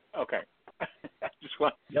 Okay. I just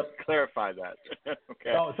want to clarify that.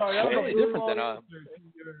 Okay. Oh, sorry. That's really different than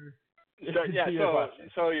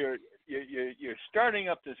So you're starting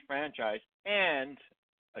up this franchise and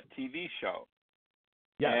a TV show.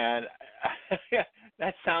 Yeah. And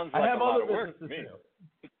that sounds like a lot of work to me.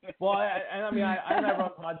 Well, I run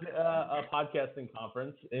a podcasting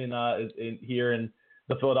conference in here in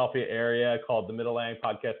the Philadelphia area called the Mid-Atlantic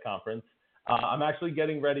Podcast Conference. I'm actually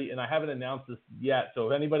getting ready, and I haven't announced this yet. So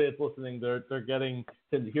if anybody that's listening, they're getting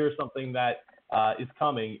to hear something that is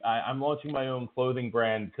coming. I'm launching my own clothing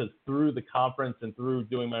brand because through the conference and through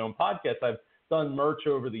doing my own podcast, I've done merch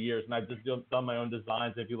over the years, and I've just done my own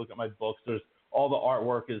designs. If you look at my books, there's all the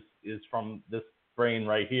artwork is from this brain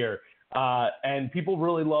right here, and people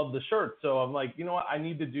really love the shirt. So I'm like, you know what? I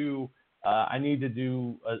need to do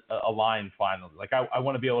a line finally. Like I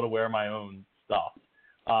want to be able to wear my own stuff.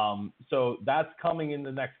 So that's coming in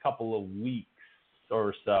the next couple of weeks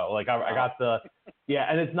or so. Like I got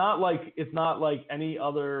and it's not like any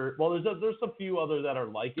other. Well, there's a few others that are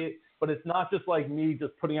like it, but it's not just like me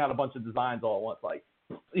just putting out a bunch of designs all at once. Like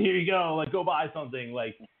here you go, like go buy something.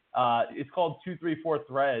 Like it's called 234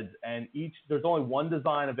 threads, and there's only one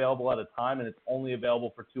design available at a time, and it's only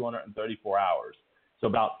available for 234 hours. So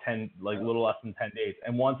about 10, like a little less than 10 days.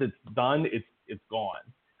 And once it's done, it's gone.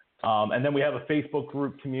 And then we have a Facebook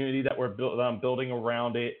group community that I'm building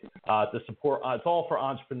around it to support. It's all for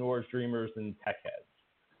entrepreneurs, dreamers, and tech heads.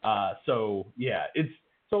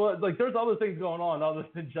 There's other things going on other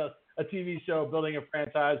than just a TV show, building a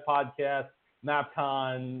franchise, podcast,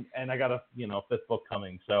 MapCon, and I got a fifth book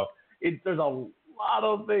coming. So there's a lot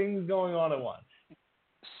of things going on at once.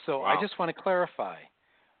 So wow. I just want to clarify.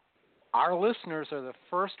 Our listeners are the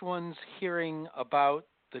first ones hearing about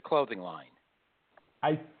the clothing line.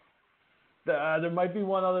 There might be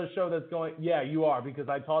one other show that's going. Yeah, you are, because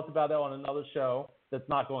I talked about that on another show that's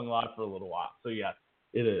not going live for a little while. So yes,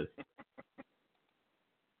 it is.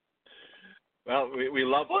 Well, we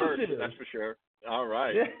love first, that's for sure. All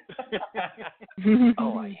right.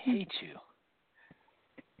 Oh, I hate you.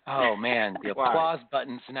 Oh, man, the applause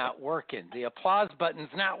button's not working. Oh,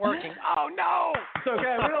 no. It's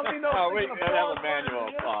okay. We don't need no we can have a manual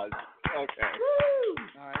applause. Okay. Woo!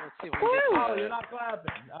 All right, let's see if we can get you're not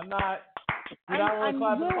clapping. I'm not. I'm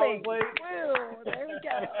clapping. Woo! There we go.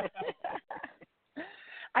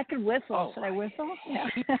 I could whistle. Oh, should I whistle? I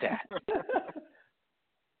hate that.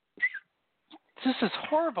 This is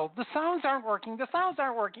horrible. The sounds aren't working.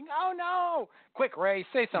 Oh, no. Quick, Ray,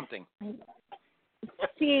 say something.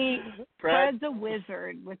 See, Fred's a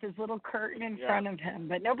wizard with his little curtain in front of him,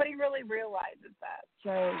 but nobody really realizes that.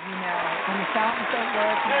 So, when the fountains don't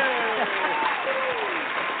work.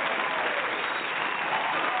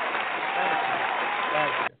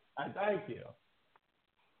 Thank you.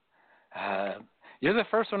 You're the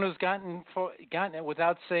first one who's gotten it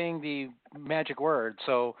without saying the magic word.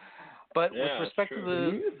 So, but Yeah, with respect to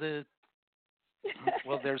true. the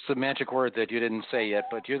well, there's the magic word that you didn't say yet,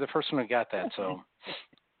 but you're the first one who got that. So.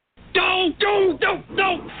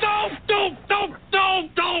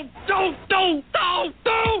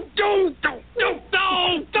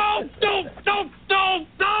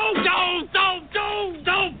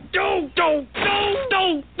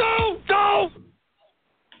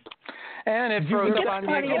 And it froze up on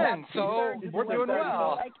me again, so we're doing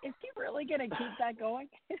well. Like, is he really going to keep that going?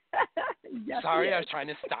 Yes, Sorry, I was trying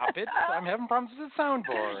to stop it. I'm having problems with the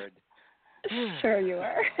soundboard. Sure you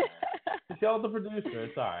are. Tell the producer.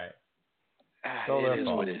 It's all right. It is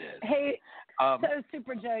what it is. Hey, so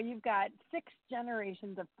Super Joe, you've got 6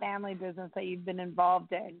 generations of family business that you've been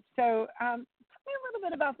involved in. So tell me a little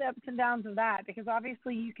bit about the ups and downs of that, because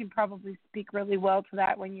obviously you can probably speak really well to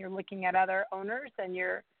that when you're looking at other owners and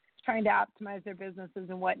you're trying to optimize their businesses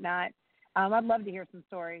and whatnot. I'd love to hear some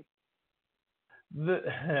stories.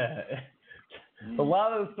 A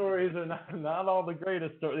lot of the stories are not all the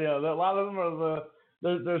greatest stories. You know, a lot of them are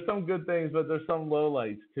there's some good things, but there's some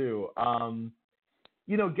lowlights too.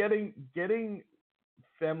 You know, getting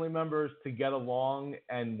family members to get along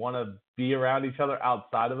and want to be around each other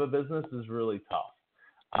outside of a business is really tough.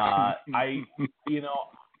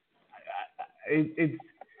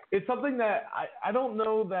 It's something that I don't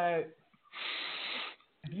know that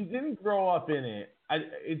if you didn't grow up in it,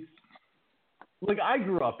 it's like I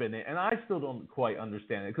grew up in it and I still don't quite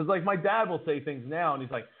understand it. Because like my dad will say things now and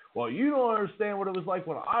he's like, well, you don't understand what it was like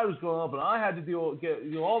when I was growing up and I had to deal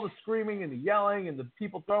with all the screaming and the yelling and the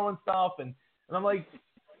people throwing stuff. And I'm like,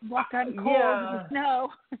 walk out in cold in the snow.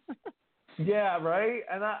 Yeah, right.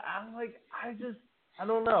 And I'm like, I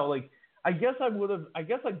don't know. Like, I guess I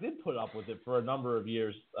did put up with it for a number of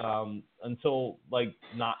years until like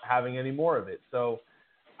not having any more of it. So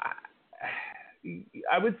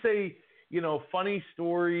I would say, you know, funny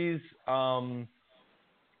stories.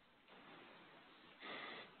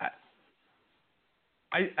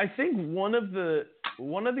 I think one of the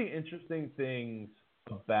interesting things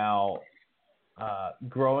about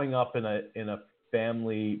growing up in a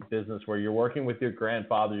family business where you're working with your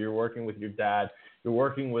grandfather, you're working with your dad, you're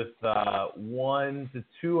working with 1 to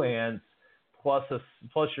 2 aunts plus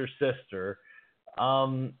your sister,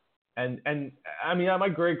 and I mean my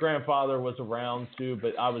great grandfather was around too,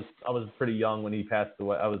 but I was pretty young when he passed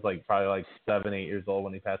away. I was like probably like 7, 8 years old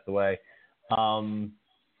when he passed away.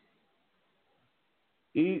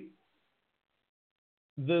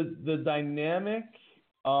 The dynamic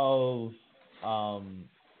of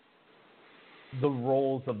the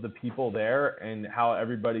roles of the people there and how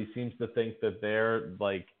everybody seems to think that they're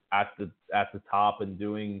like at the top and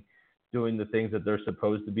doing the things that they're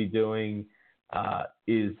supposed to be doing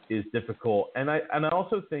is difficult. And I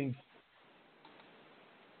also think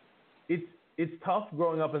it's tough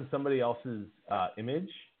growing up in somebody else's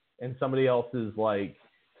image and somebody else's like,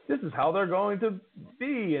 this is how they're going to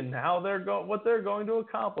be and what they're going to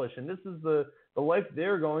accomplish, and this is the life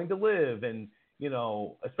they're going to live. And you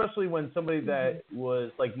know, especially when somebody that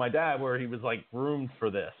was like my dad, where he was like groomed for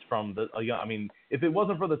this from the, I mean, if it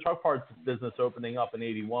wasn't for the truck parts business opening up in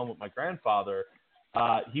 '81 with my grandfather,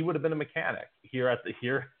 he would have been a mechanic here at this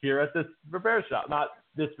repair shop, not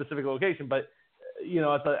this specific location, but you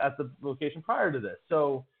know, at the location prior to this.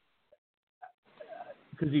 So,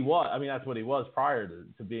 because he was, I mean, that's what he was prior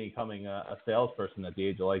to becoming a salesperson at the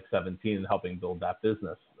age of like 17 and helping build that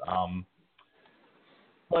business.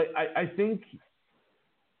 But I think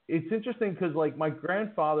it's interesting because like my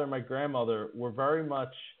grandfather and my grandmother were very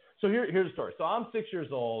much, so here's the story. So I'm 6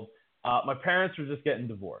 years old. My parents were just getting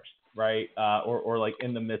divorced, right? Or like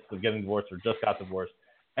in the midst of getting divorced or just got divorced.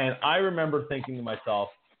 And I remember thinking to myself,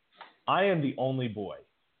 I am the only boy.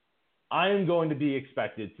 I am going to be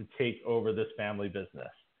expected to take over this family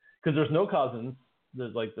business because there's no cousins.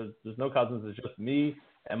 There's no cousins. It's just me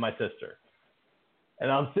and my sister.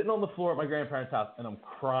 And I'm sitting on the floor at my grandparents' house and I'm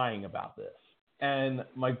crying about this. And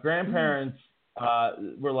my grandparents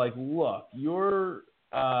were like, look, your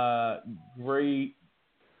great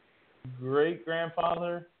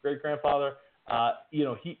grandfather, you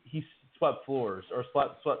know, he swept floors or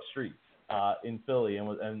swept streets in Philly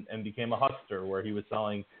and became a huckster where he was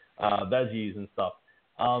selling veggies and stuff.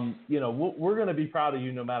 You know, we're going to be proud of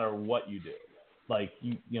you no matter what you do. Like,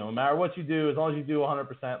 you know, no matter what you do, as long as you do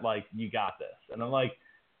 100%, like, you got this. And I'm like,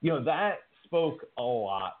 you know, that spoke a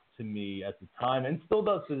lot to me at the time and still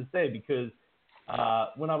does to this day because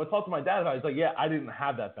when I would talk to my dad about it, he's like, yeah, I didn't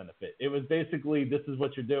have that benefit. It was basically, this is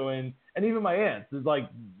what you're doing. And even my aunts is like,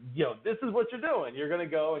 this is what you're doing. You're going to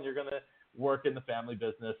go and you're going to work in the family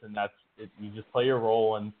business, and that's it. You just play your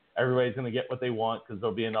role, and everybody's going to get what they want because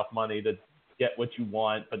there'll be enough money to get what you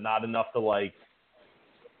want, but not enough to like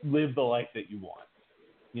live the life that you want.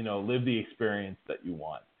 Live the experience that you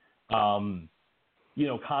want.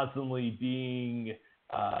 Constantly being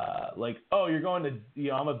like, oh, you're going to,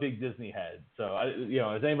 I'm a big Disney head. So,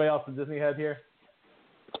 is anybody else a Disney head here?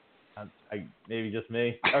 Maybe just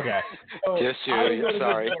me. Okay. So just you.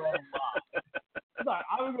 Sorry.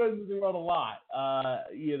 I was going to Disney World a lot.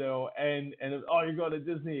 And you're going to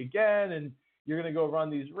Disney again, and you're going to go run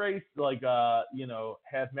these races, like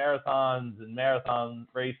half marathons and marathon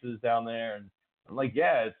races down there, and I'm like,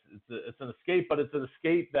 yeah, it's an escape, but it's an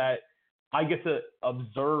escape that I get to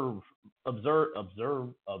observe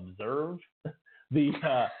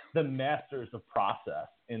the masters of process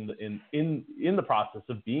in the process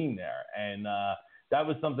of being there, and that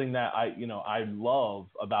was something that I love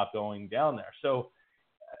about going down there. So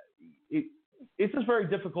it's just very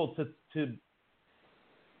difficult to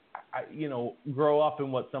grow up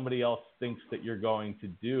in what somebody else thinks that you're going to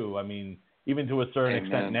do. I mean, even to a certain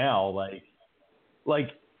extent now,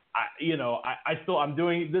 I'm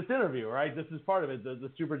doing this interview, right? This is part of it.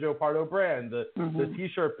 The Super Joe Pardo brand, the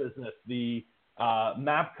T-shirt business, the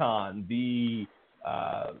MapCon, the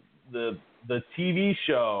TV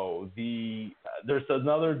show, there's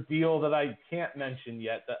another deal that I can't mention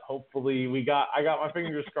yet that hopefully I got my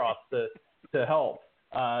fingers crossed to help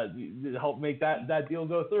make that deal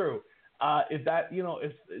go through.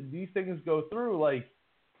 If these things go through, like,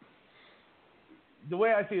 the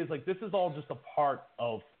way I see it is like, this is all just a part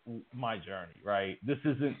of my journey, right? This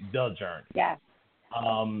isn't the journey. Yeah.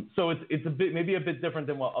 So it's maybe a bit different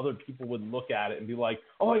than what other people would look at it and be like,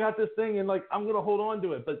 oh, I got this thing and like I'm gonna hold on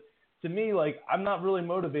to it. But to me, like, I'm not really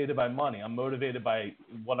motivated by money. I'm motivated by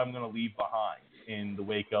what I'm gonna leave behind in the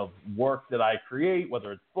wake of work that I create,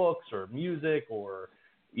 whether it's books or music or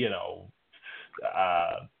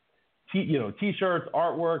T-shirts,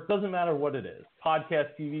 artwork, doesn't matter what it is.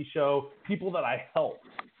 Podcast, TV show, people that I help,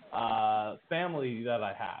 family that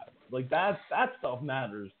I have. Like that stuff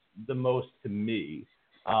matters the most to me.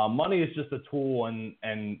 Money is just a tool,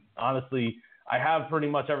 and honestly, I have pretty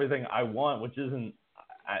much everything I want, which isn't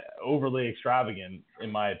overly extravagant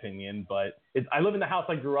in my opinion, but I live in the house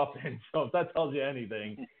I grew up in, so if that tells you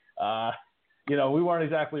anything, we weren't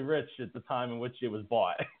exactly rich at the time in which it was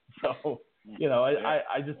bought. So, we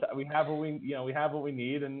have what we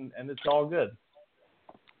need, and it's all good.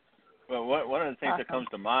 Well, one of the things that comes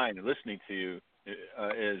to mind listening to you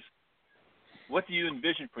is, what do you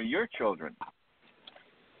envision for your children?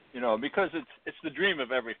 Because it's the dream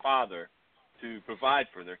of every father to provide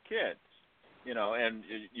for their kids. And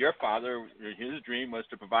your father, his dream was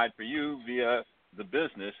to provide for you via the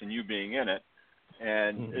business and you being in it.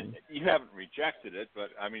 And you haven't rejected it, but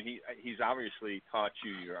I mean, he's obviously taught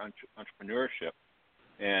you your entrepreneurship,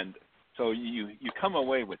 and so you come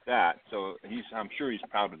away with that. So I'm sure he's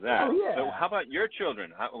proud of that. Oh, yeah. So how about your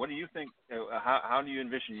children? What do you think? How do you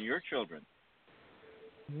envision your children?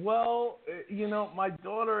 Well, my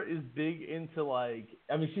daughter is big into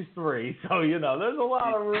she's 3, so there's a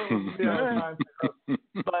lot of room time for her.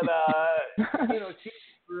 But she's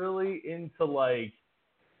really into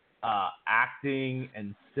acting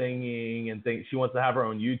and singing and things. She wants to have her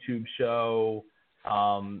own YouTube show.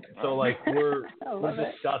 So we're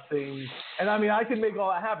discussing, and I mean, I can make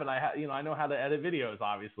all that happen. I know how to edit videos,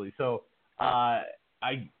 obviously. So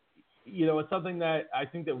it's something that I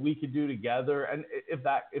think that we could do together. And if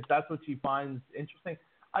that's what she finds interesting,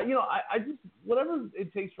 I just, whatever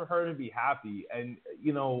it takes for her to be happy. And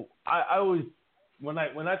I always, when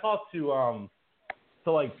I talk to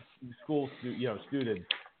school students.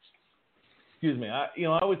 Excuse me. I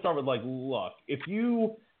always start with look, if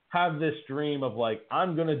you have this dream of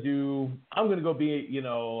I'm gonna go be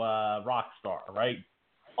a rock star, right?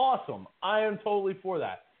 Awesome. I am totally for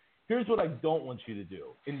that. Here's what I don't want you to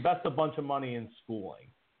do: invest a bunch of money in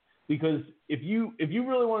schooling, because if you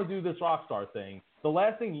really want to do this rock star thing, the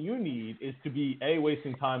last thing you need is to be A,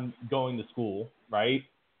 wasting time going to school, right?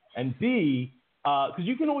 And B, because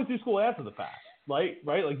you can always do school after the fact. Right?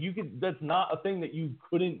 You could. That's not a thing that you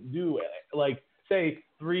couldn't do. Say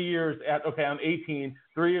 3 years I'm 18.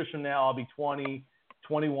 3 years from now, I'll be 20,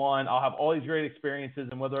 21. I'll have all these great experiences,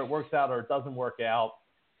 and whether it works out or it doesn't work out,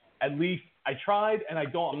 at least I tried, and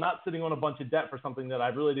I'm not sitting on a bunch of debt for something that I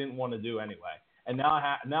really didn't want to do anyway. And now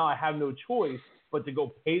I have no choice but to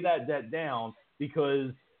go pay that debt down,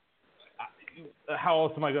 because how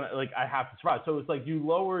else am I gonna I have to survive. So it's you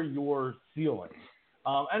lower your ceiling.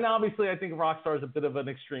 And obviously, I think Rockstar is a bit of an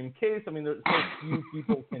extreme case. I mean, there's so few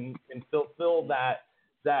people can fill that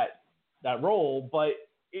that role, but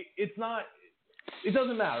it's not. It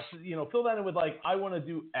doesn't matter. Fill that in with like, I want to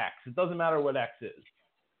do X. It doesn't matter what X is.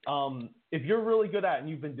 If you're really good at it and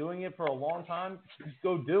you've been doing it for a long time, just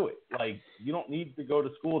go do it. Like, you don't need to go to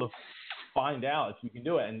school to find out if you can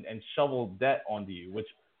do it and shovel debt onto you, which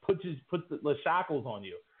puts the shackles on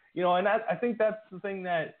you. And I think that's the thing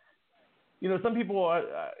that, some people are,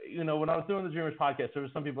 when I was doing the Dreamers podcast, there were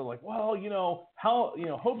some people like, well, how,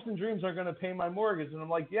 hopes and dreams are going to pay my mortgage. And I'm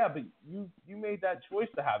like, yeah, but you made that choice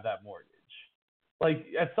to have that mortgage. Like,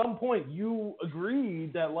 at some point you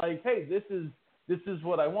agreed that, like, hey, this is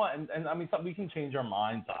what I want. And I mean, we can change our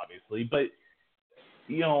minds, obviously, but,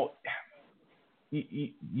 you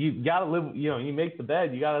got to live, you make the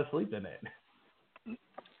bed, you got to sleep in it.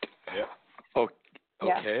 Yeah. Okay.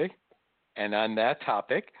 Yeah. And on that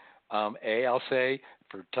topic, I'll say,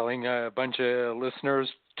 for telling a bunch of listeners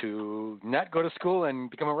to not go to school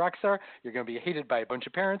and become a rock star, you're going to be hated by a bunch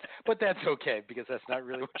of parents, but that's okay because that's not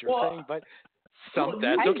really what you're saying. But that's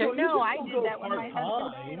okay. I did that when my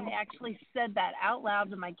husband died. I actually said that out loud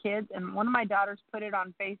to my kids, and one of my daughters put it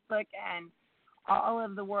on Facebook, and all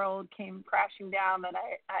of the world came crashing down that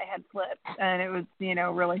I had flipped, and it was,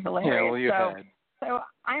 really hilarious. Yeah, well, you had. So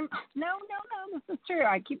I'm no, this is true.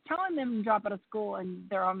 I keep telling them to drop out of school, and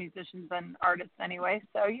they're all musicians and artists anyway.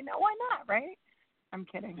 So why not, right? I'm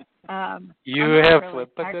kidding. You have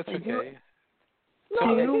flipped, but that's okay.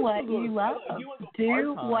 Do what you love.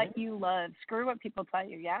 Do what you love. Screw what people tell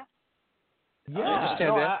you. Yeah. Yeah. I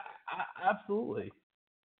understand that. Absolutely.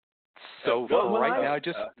 So now,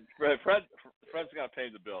 just Fred's got to pay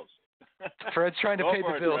the bills. Fred's trying to pay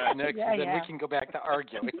the bills next, yeah, and then we can go back to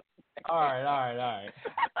arguing. All right.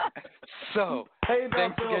 So,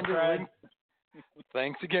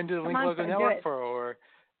 thanks again to the Link Local Network for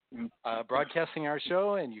broadcasting our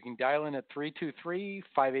show, and you can dial in at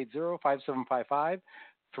 323-580-5755,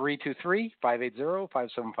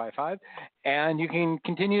 323-580-5755, and you can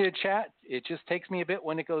continue to chat. It just takes me a bit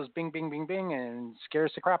when it goes bing, bing, bing, bing, and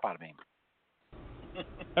scares the crap out of me.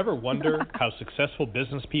 Ever wonder how successful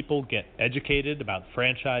business people get educated about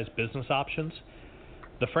franchise business options?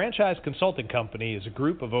 The Franchise Consulting Company is a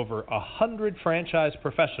group of over 100 franchise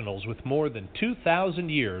professionals with more than 2,000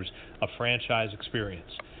 years of franchise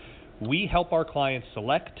experience. We help our clients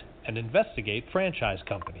select and investigate franchise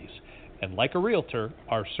companies. And like a realtor,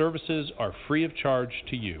 our services are free of charge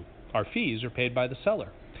to you. Our fees are paid by the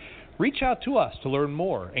seller. Reach out to us to learn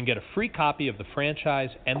more and get a free copy of the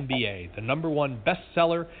Franchise MBA, the #1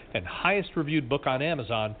 bestseller and highest reviewed book on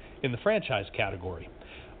Amazon in the franchise category.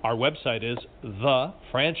 Our website is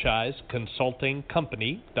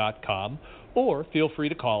thefranchiseconsultingcompany.com, or feel free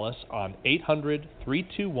to call us on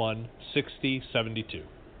 800-321-6072.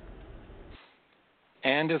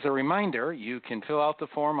 And as a reminder, you can fill out the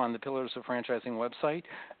form on the Pillars of Franchising website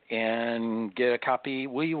and get a copy.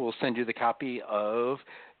 We will send you the copy of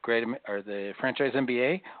the Franchise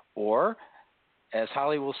MBA, or as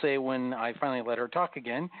Holly will say when I finally let her talk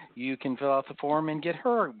again, you can fill out the form and get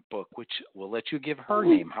her book, which will let you give her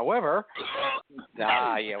name. However,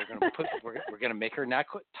 we're gonna make her not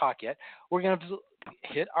talk yet. We're gonna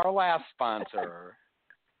hit our last sponsor,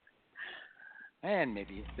 and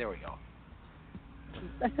maybe there we go.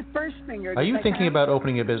 That's the first finger. Are you thinking about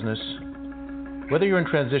opening a business? Whether you're in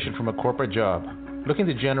transition from a corporate job, looking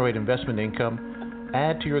to generate investment income,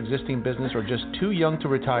 add to your existing business, or just too young to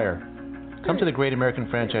retire, come to the Great American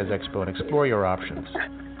Franchise Expo and explore your options.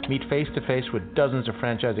 Meet face-to-face with dozens of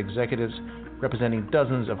franchise executives representing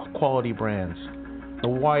dozens of quality brands. A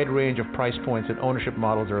wide range of price points and ownership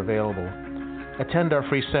models are available. Attend our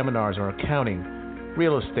free seminars on accounting,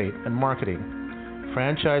 real estate, and marketing.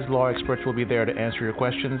 Franchise law experts will be there to answer your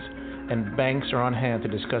questions, and banks are on hand to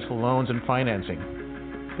discuss loans and financing.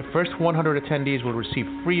 The first 100 attendees will receive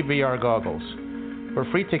free VR goggles. For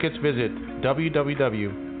free tickets, visit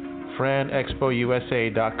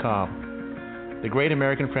www.franexpousa.com. The Great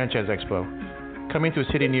American Franchise Expo, coming to a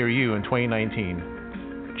city near you in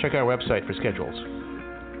 2019. Check our website for schedules.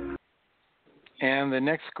 And the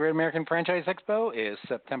next Great American Franchise Expo is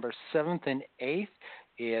September 7th and 8th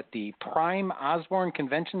at the Prime Osborne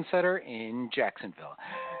Convention Center in Jacksonville.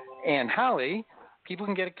 And Holly, people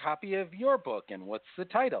can get a copy of your book, and what's the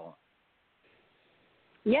title?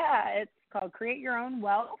 Yeah, it's called Create Your Own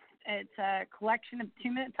Wealth. It's a collection of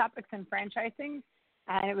 2-minute topics in franchising,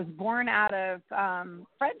 and it was born out of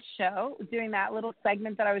Fred's show, doing that little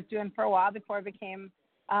segment that I was doing for a while before I became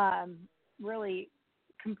really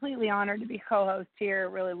completely honored to be co-host here.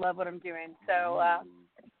 Really love what I'm doing. So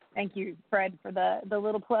thank you, Fred, for the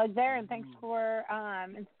little plug there, and thanks for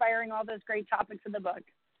inspiring all those great topics in the book.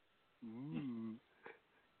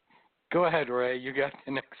 Go ahead, Ray. You got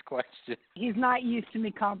the next question. He's not used to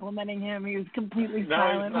me complimenting him. He was completely No,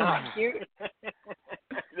 silent. he's not. Like, you.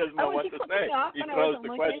 He doesn't know what he to flipped say. me off He when I throws wasn't the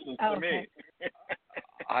looking? questions to me.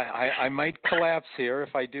 I might collapse here.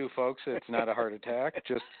 If I do, folks, it's not a heart attack.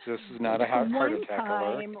 This is not a heart attack alert.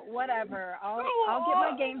 One time, whatever. I'll get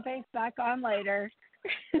my game face back on later.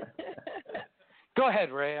 Go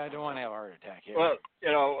ahead, Ray. I don't want to have a heart attack here. Well,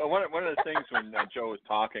 one of the things when Joe was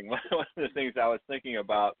talking, one of the things I was thinking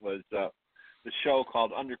about was the show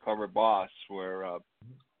called Undercover Boss, where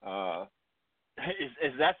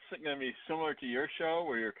is that going to be similar to your show,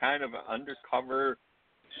 where you're kind of an undercover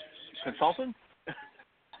consultant?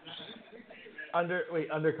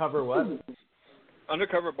 Undercover what?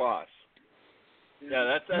 Undercover Boss. Yeah,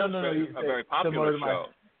 that's a very popular show.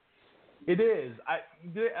 It is. I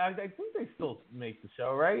think they still make the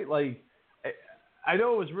show, right? Like, I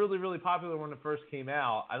know it was really, really popular when it first came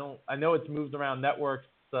out. I know it's moved around networks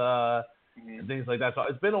and things like that. So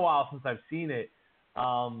it's been a while since I've seen it.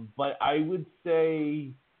 But I would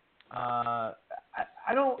say, I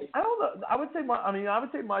don't know. I would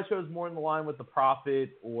say my show is more in the line with The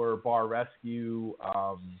Profit or Bar Rescue.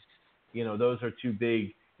 Those are two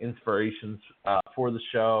big inspirations for the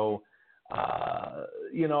show.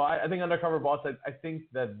 I think Undercover Boss. I think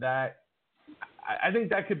that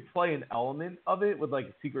could play an element of it with like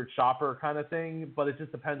a secret shopper kind of thing, but it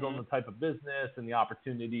just depends on the type of business and the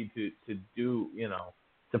opportunity to do,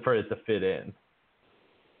 for it to fit in.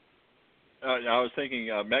 I was thinking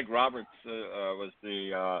Meg Roberts was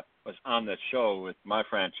on that show with my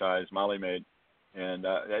franchise, Molly Maid, and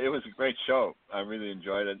it was a great show. I really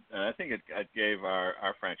enjoyed it, and I think it gave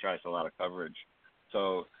our franchise a lot of coverage.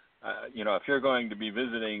 So. If you're going to be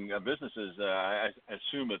visiting businesses, I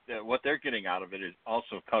assume that what they're getting out of it is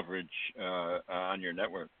also coverage on your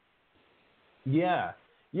network. Yeah.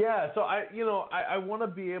 So I want to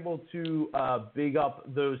be able to big up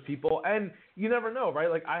those people, and you never know,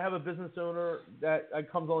 right? Like I have a business owner that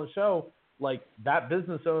comes on the show. Like that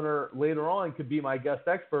business owner later on could be my guest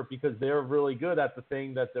expert because they're really good at the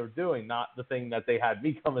thing that they're doing, not the thing that they had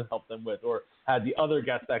me come and help them with, or had the other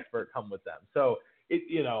guest expert come with them. So.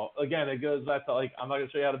 Again, it goes back to like I'm not going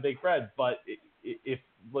to show you how to bake bread, but if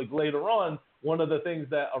like later on, one of the things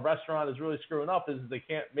that a restaurant is really screwing up is they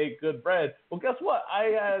can't make good bread. Well, guess what? I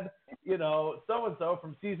had so and so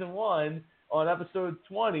from season 1 on episode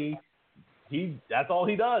 20. That's all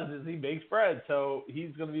he does is he makes bread. So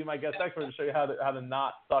he's going to be my guest expert to show you how to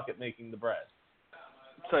not suck at making the bread.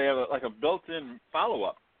 So you have a built-in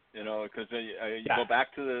follow-up. Because you go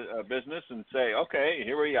back to the business and say, okay,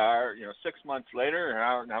 here we are, 6 months later,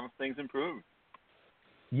 how have things improved?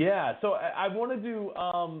 Yeah, so I want to do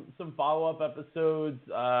some follow-up episodes,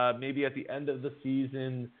 maybe at the end of the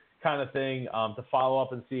season kind of thing, to follow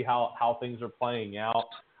up and see how things are playing out.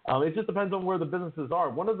 It just depends on where the businesses are.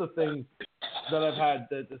 One of the things that I've had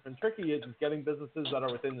that's been tricky is getting businesses that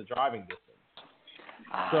are within the driving distance.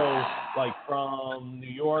 So, like from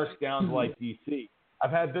New York down to like D.C., I've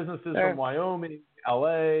had businesses from Wyoming,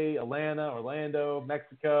 LA, Atlanta, Orlando,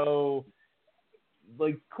 Mexico,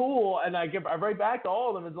 like cool. And I write back to all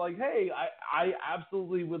of them. It's like, hey, I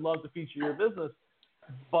absolutely would love to feature your business,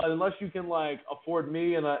 but unless you can like afford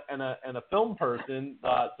me and a film person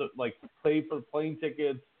to like pay for the plane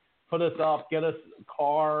tickets, put us up, get us a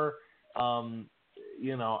car,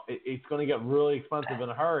 it's going to get really expensive in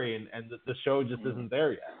a hurry, and the show just isn't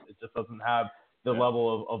there yet. It just doesn't have the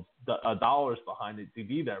level of dollars behind it to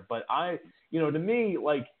be there. But to me,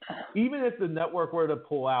 like, even if the network were to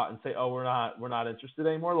pull out and say, oh, we're not interested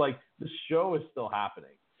anymore, like the show is still happening,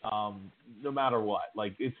 no matter what.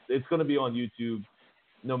 Like it's going to be on YouTube,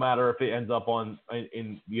 no matter if it ends up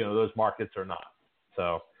in those markets or not.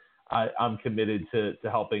 So I'm committed to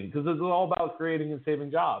helping because it's all about creating and saving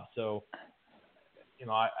jobs. So.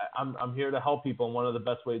 I'm here to help people, and one of the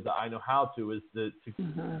best ways that I know how to is to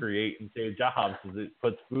create and save jobs, because it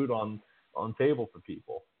puts food on table for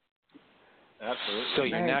people. Absolutely. So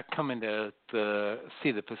you're not coming to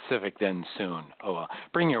see the Pacific then soon? Oh, well,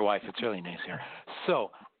 bring your wife. It's really nice here. So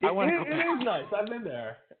I want to go back. It is nice. I've been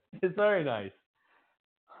there. It's very nice.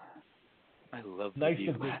 I love nice the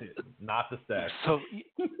view. To visit, not to stay. So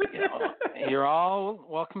you're all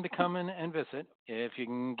welcome to come in and visit. If you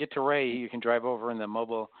can get to Ray, you can drive over in the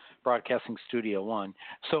Mobile Broadcasting Studio 1.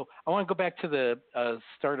 So I want to go back to the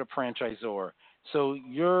startup franchisor. So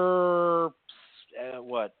you're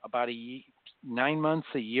about 9 months,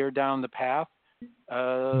 a year down the path?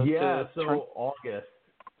 August.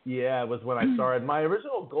 Yeah, was when I started. My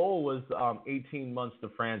original goal was 18 months to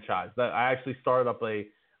franchise. That I actually started up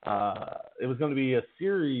it was going to be a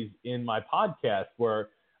series in my podcast where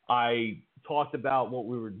I talked about what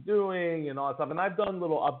we were doing and all that stuff. And I've done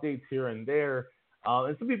little updates here and there.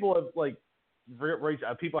 And some people have like reached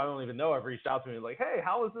out, people I don't even know have reached out to me like, hey,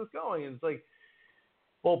 how is this going? And it's like,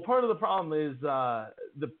 well, part of the problem is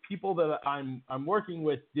the people that I'm working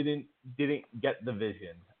with didn't get the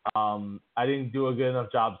vision. I didn't do a good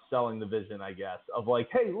enough job selling the vision, I guess, of like,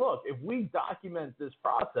 hey, look, if we document this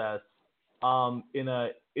process in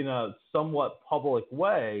a somewhat public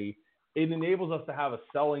way, it enables us to have a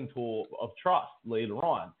selling tool of trust later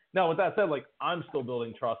on. Now, with that said, like I'm still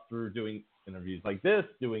building trust through doing interviews like this,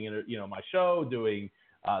 doing my show, doing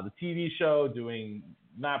the TV show, doing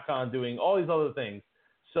MapCon, doing all these other things.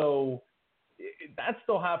 So that's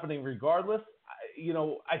still happening regardless.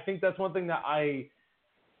 I think that's one thing that I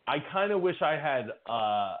kind of wish I had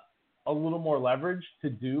a little more leverage to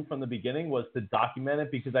do from the beginning was to document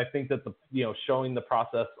it, because I think that showing the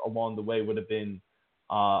process along the way would have been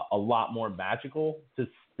a lot more magical as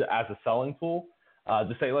a selling tool.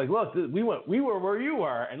 To say like, look, we were where you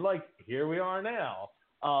were, and like here we are now.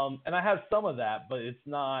 And I have some of that, but it's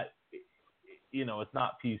not, it's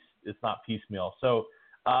not piecemeal. So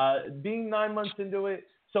being 9 months into it,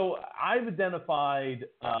 so I've identified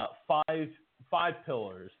five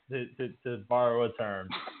pillars, to borrow a term,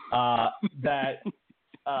 that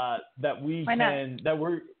we can that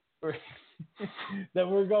we're that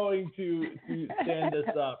we're going to stand this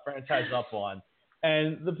franchise up on.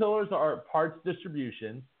 And the pillars are parts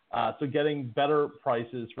distribution, so getting better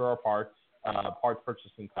prices for our parts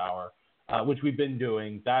purchasing power, which we've been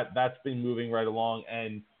doing. That's been moving right along,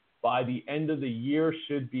 and by the end of the year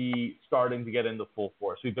should be starting to get into full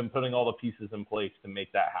force. We've been putting all the pieces in place to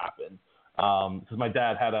make that happen. Because my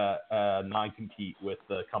dad had a non-compete with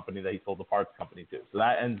the company that he sold the parts company to. So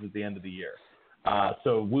that ends at the end of the year.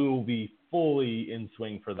 So we will be fully in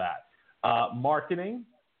swing for that. Marketing,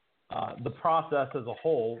 the process as a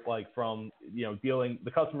whole, like from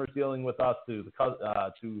the customers dealing with us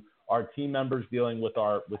to our team members dealing with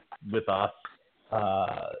with us,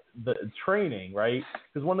 the training, right?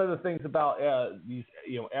 Because one of the things about these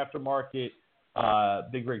aftermarket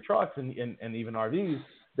big rig trucks and even RVs,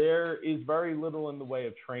 there is very little in the way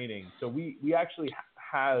of training. So we actually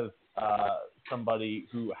have somebody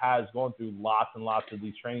who has gone through lots and lots of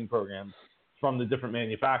these training programs from the different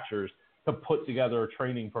manufacturers to put together a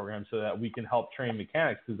training program so that we can help train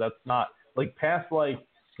mechanics, because that's not like past like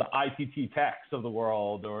the ITT Techs of the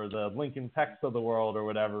world or the Lincoln Techs of the world or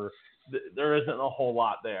whatever. There isn't a whole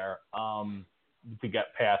lot there to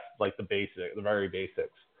get past like the very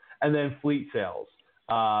basics. And then fleet sales.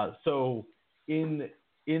 So in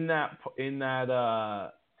that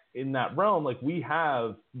realm, like we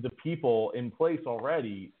have the people in place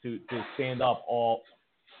already to stand up all.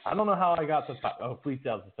 I don't know how I got to fleet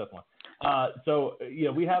sales is the fifth one. So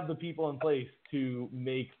we have the people in place to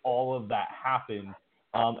make all of that happen.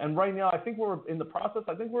 And right now, I think we're in the process.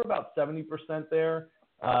 I think we're about 70% there,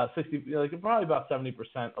 60, probably about 70%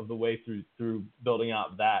 of the way through building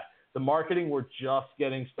out that. The marketing, we're just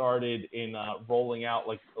getting started in rolling out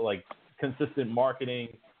like consistent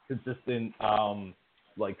marketing, consistent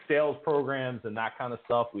like sales programs and that kind of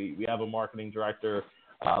stuff. We have a marketing director.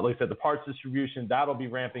 Like I said, the parts distribution, that'll be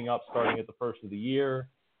ramping up starting at the first of the year.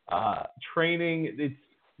 Training,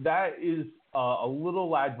 that is a little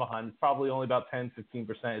lag behind. It's probably only about 10-15%.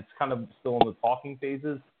 It's kind of still in the talking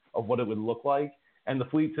phases of what it would look like. And the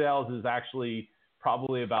fleet sales is actually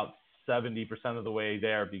probably about 70% of the way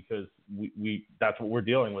there, because we that's what we're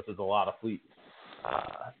dealing with, is a lot of fleet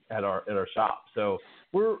at our shop. So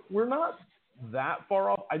we're not that far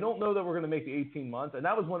off. I don't know that we're going to make the 18 months. And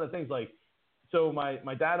that was one of the things, like, so my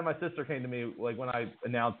dad and my sister came to me, like, when I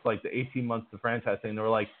announced, like, the 18 months to franchise thing. They were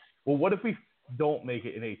like, well, what if we don't make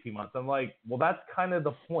it in 18 months? I'm like, well, that's kind of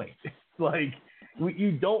the point. It's like,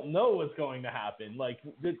 you don't know what's going to happen. Like,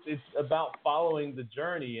 it's about following the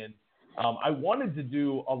journey. And I wanted to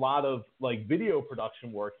do a lot of, like, video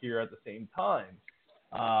production work here at the same time.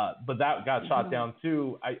 But that got shot down,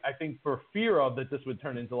 too. I think for fear of that this would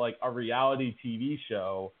turn into, like, a reality TV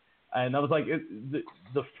show. And I was like,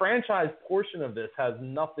 the franchise portion of this has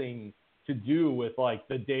nothing to do with, like,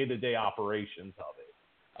 the day-to-day operations of it.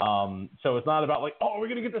 So it's not about, like, oh, we're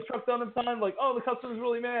going to get this truck done in time. Like, oh, the customer's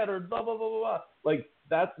really mad, or blah, blah, blah, blah, blah. Like,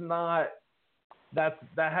 that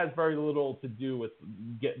has very little to do with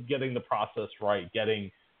getting the process right, getting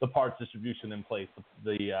the parts distribution in place,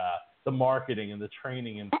 the marketing and the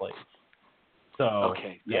training in place. So,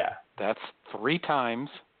 okay, yeah. That's 3 times.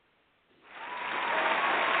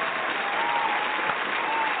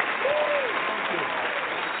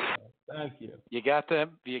 Thank you. You got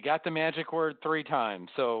the magic word 3 times,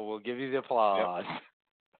 so we'll give you the applause.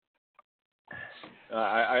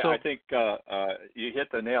 I think you hit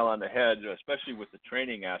the nail on the head, especially with the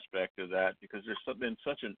training aspect of that, because there's been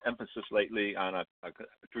such an emphasis lately on a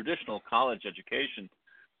traditional college education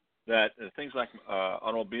that things like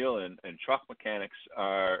automobile and truck mechanics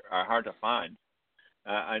are hard to find.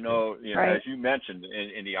 I know, right. as you mentioned,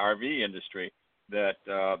 in the RV industry, that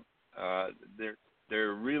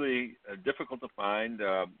they're really difficult to find.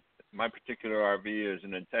 My particular RV is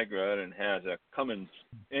an Integra and has a Cummins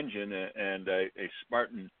engine and a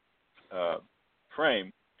Spartan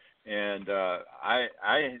frame, and I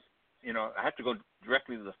have to go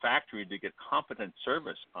directly to the factory to get competent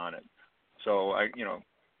service on it. So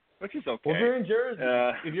which is okay. Well, if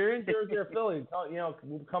you're in Jersey or Philly,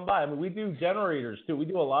 come by. I mean, we do generators too. We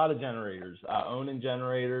do a lot of generators, owning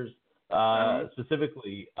generators,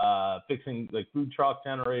 specifically fixing like food truck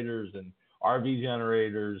generators and RV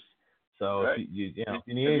generators. So right. if you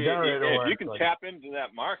need a generator, if you can tap into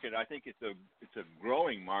that market, I think it's a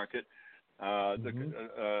growing market. The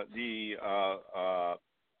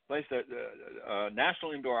place that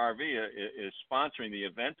National Indoor RV is sponsoring the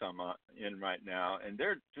event I'm in right now, and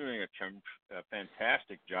they're doing a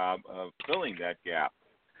fantastic job of filling that gap.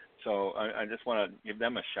 So I just want to give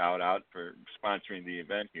them a shout out for sponsoring the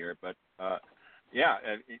event here. But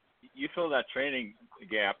you fill that training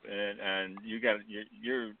gap, and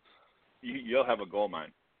you'll have a gold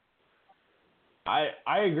mine.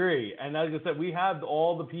 I agree, and like I said, we have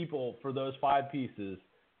all the people for those 5 pieces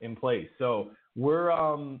in place. So we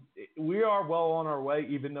are well on our way,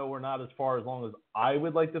 even though we're not as far along as I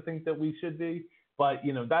would like to think that we should be. But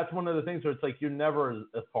that's one of the things where it's like you're never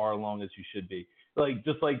as far along as you should be. Like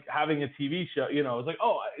just like having a TV show, it's like,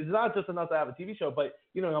 oh, it's not just enough to have a TV show, but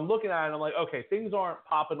I'm looking at it and I'm like, okay, things aren't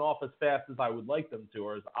popping off as fast as I would like them to,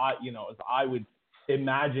 or as I would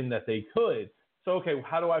imagine that they could. So okay,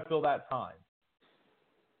 how do I fill that time?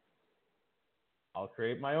 I'll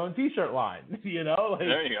create my own T-shirt line.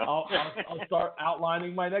 There you go. I'll start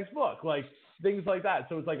outlining my next book, like things like that.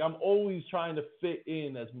 So it's like I'm always trying to fit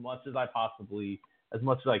in as much as I can.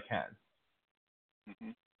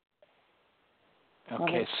 Mm-hmm.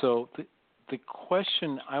 Okay, so the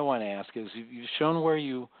question I want to ask is, you've shown where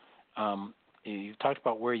you've talked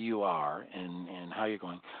about where you are and how you're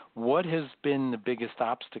going. What has been the biggest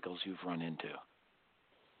obstacles you've run into?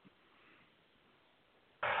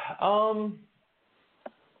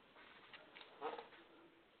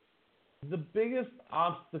 The biggest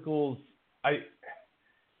obstacles I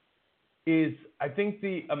think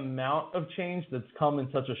the amount of change that's come in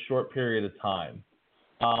such a short period of time.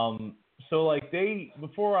 So like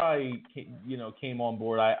before I came on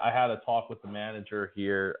board, I had a talk with the manager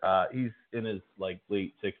here. He's in his like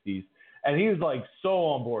late 60s, and he was like so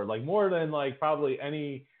on board, like more than like probably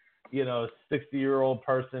any 60-year-old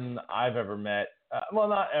person I've ever met. Well,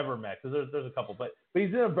 not ever met, because there's a couple, but he's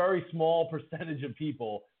in a very small percentage of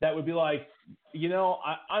people that would be like,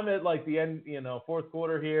 I'm at like the end, fourth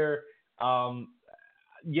quarter here. Let's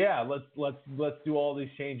do all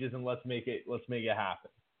these changes and let's make it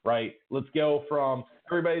happen, right? Let's go from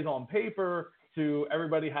everybody's on paper to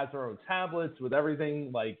everybody has their own tablets with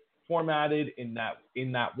everything like formatted in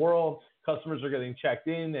that world. Customers are getting checked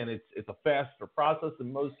in, and it's a faster process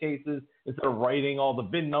in most cases instead of writing all the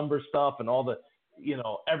VIN number stuff and all the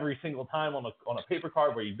every single time on a paper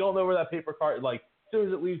card where you don't know where that paper card, like as soon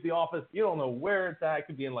as it leaves the office, you don't know where it's at. It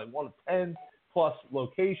could be in like one of 10 plus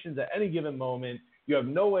locations at any given moment. You have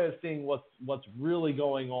no way of seeing what's really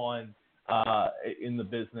going on in the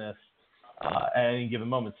business at any given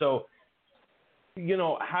moment. So,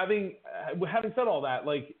 having said all that,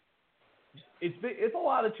 like it's a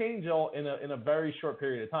lot of change in a very short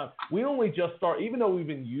period of time. We only just start, even though we've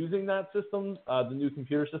been using that system, the new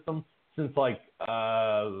computer system, since like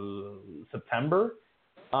September.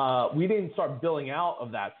 We didn't start billing out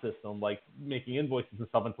of that system, like making invoices and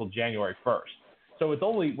stuff, until January 1st. So it's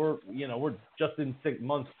only we're just in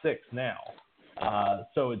month 6 now.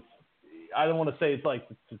 So I don't want to say it's like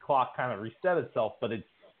the clock kind of reset itself, but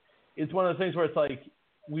it's one of those things where it's like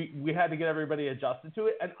we had to get everybody adjusted to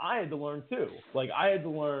it, and I had to learn too. Like I had to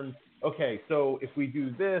learn, okay, so if we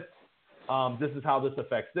do this, this is how this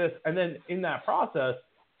affects this, and then in that process,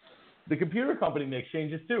 the computer company makes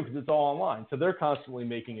changes too, because it's all online. So they're constantly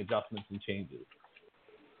making adjustments and changes.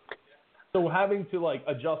 So having to like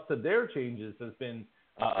adjust to their changes has been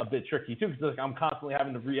a bit tricky too, because like, I'm constantly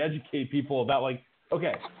having to re-educate people about like,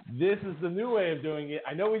 okay, this is the new way of doing it.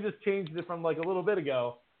 I know we just changed it from like a little bit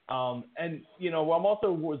ago. And I'm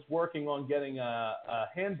also was working on getting a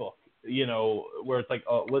handbook, where it's like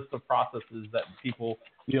a list of processes that people,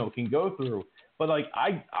 can go through. But like,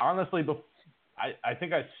 I honestly, I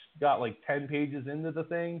think I got like 10 pages into the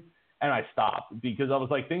thing, and I stopped because I was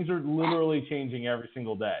like, things are literally changing every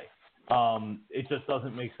single day. It just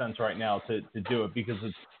doesn't make sense right now to do it because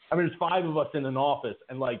there's 5 of us in an office,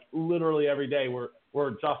 and like literally every day we're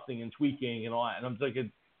adjusting and tweaking and all that. And I'm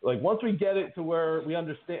thinking, like, once we get it to where we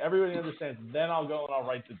understand, everybody understands, then I'll go and I'll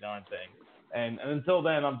write the darn thing. And until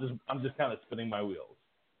then, I'm just kind of spinning my wheels.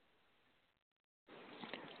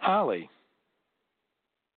 Holly.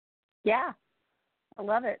 Yeah, I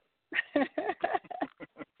love it.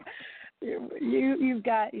 You've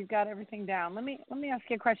got everything down. Let me ask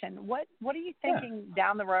you a question. What are you thinking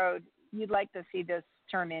down the road you'd like to see this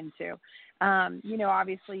turn into?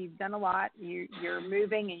 Obviously you've done a lot. You're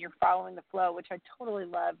moving and you're following the flow, which I totally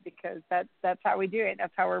love because that's how we do it.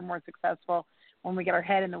 That's how we're more successful. When we get our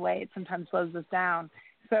head in the way, it sometimes slows us down.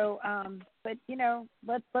 So, but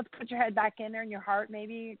let's put your head back in there and your heart,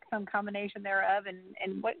 maybe some combination thereof.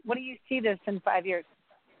 And what do you see this in 5 years?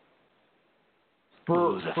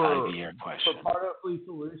 For 5-year question. For Pardo Fleet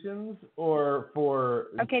Solutions or for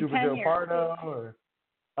Super Joe Pardo? Or,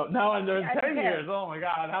 now I'm doing 10 years. Oh my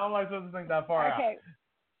God, how am I supposed to think that far out?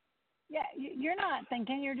 Yeah, you're not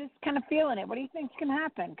thinking. You're just kind of feeling it. What do you think's going to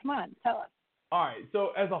happen? Come on, tell us. All right.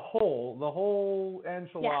 So as a whole, the whole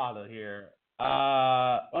enchilada here. Ooh,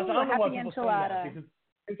 I don't know happy what enchilada.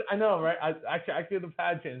 I know, right? I could have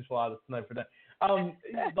had enchiladas tonight for that.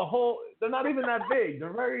 They're not even that big.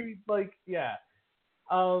 They're very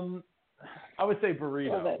I would say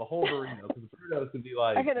burrito, the whole burrito, because burritos can be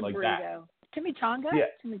like I get a like burrito. that. Chimichanga? Yeah.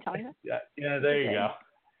 Chimichanga? Yeah, there you go.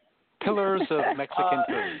 Pillars of Mexican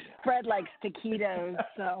food. Fred likes taquitos,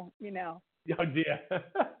 so Oh dear.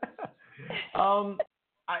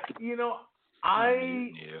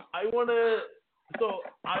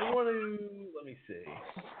 Let me see.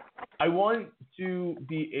 I want to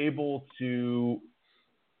be able to.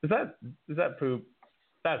 Is that poop?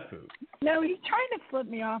 That's poop. No, he's trying to flip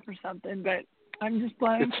me off or something, but I'm just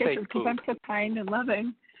blowing kisses because I'm so kind and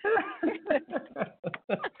loving.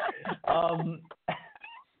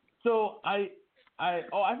 So I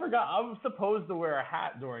forgot. I'm supposed to wear a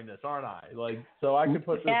hat during this, aren't I? Like, so I could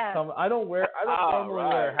put this. I don't normally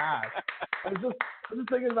wear hats. I was just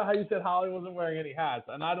thinking about how you said Holly wasn't wearing any hats,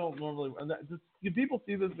 and I don't normally. Do people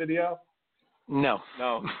see this video? No.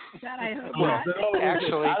 That I hope not.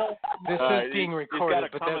 Actually, this is being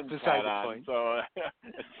recorded, but that's beside the point. So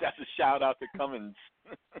that's a shout out to Cummins.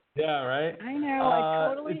 Yeah, right. I know. I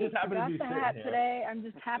totally forgot the hat today. I'm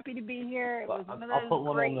just happy to be here. It was one of those I'll put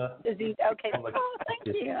one great on disease. Okay.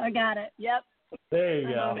 Thank you. I got it. Yep. There you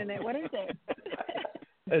go. What is it?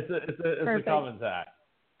 It's a Cummins hat.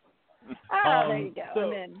 Oh, there you go. So,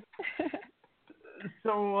 I'm in.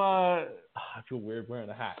 So I feel weird wearing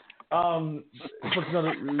a hat. It's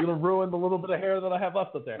gonna ruin the little bit of hair that I have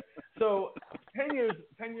left up there. So 10 years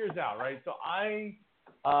out, right? So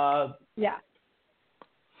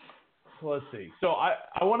So let's see. So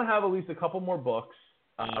I want to have at least a couple more books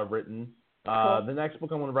written. Cool. The next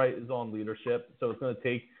book I'm going to write is on leadership. So it's going to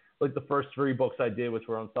take like the first 3 books I did, which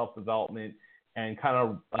were on self-development, and kind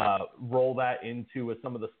of roll that into with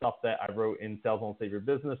some of the stuff that I wrote in Sales Won't Save Your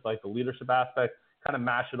Business, like the leadership aspect, kind of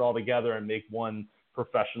mash it all together and make one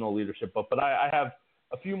professional leadership book. But I have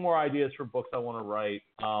a few more ideas for books I want to write.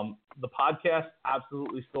 The podcast,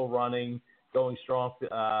 absolutely still running, going strong,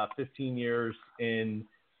 15 years in.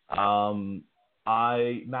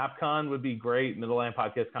 MapCon would be great. Middleland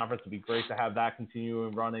Podcast Conference would be great to have that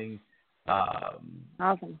continuing running.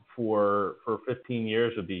 Awesome. For 15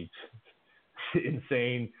 years would be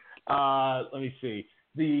insane. Let me see.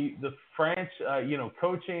 The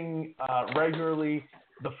coaching regularly.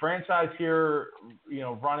 The franchise here,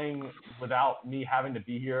 running without me having to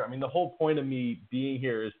be here. I mean, the whole point of me being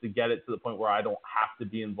here is to get it to the point where I don't have to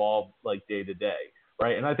be involved like day to day,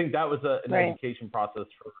 right? And I think that was an education process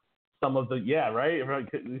for some of the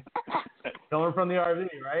coming from the RV,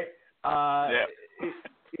 right? I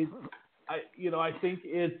think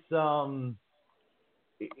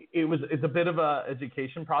it's a bit of a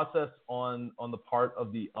education process on the part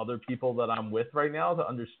of the other people that I'm with right now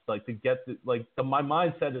my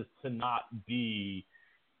mindset is to not be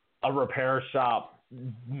a repair shop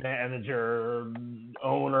manager,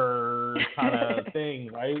 owner kind of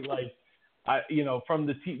thing, right? Like, from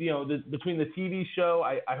between the TV show,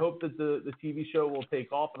 I hope that the TV show will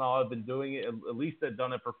take off, and I'll have been doing it. At least I've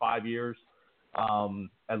done it for 5 years,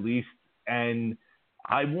 at least. And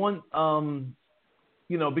I want,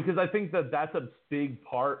 because I think that that's a big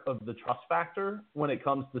part of the trust factor when it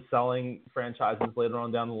comes to selling franchises later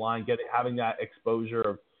on down the line, having that exposure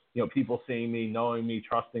of, people seeing me, knowing me,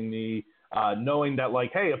 trusting me, knowing that,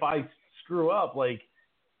 like, hey, if I screw up, like,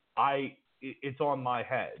 it's on my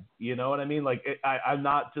head. You know what I mean? Like I'm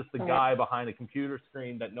not just the guy behind a computer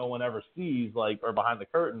screen that no one ever sees, like, or behind the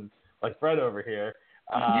curtains, like Fred over here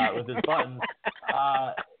with his buttons.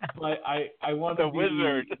 But I want to be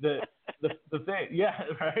wizard. the thing. Yeah,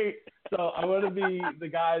 right. So I want to be the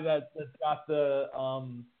guy that's got the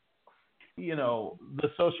the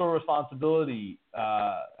social responsibility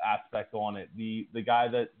aspect on it. The guy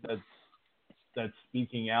that's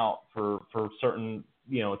speaking out for certain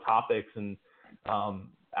topics and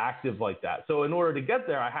active like that. So in order to get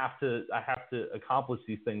there, I have to accomplish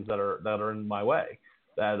these things that are in my way.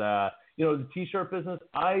 That the T-shirt business,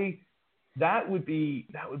 that would be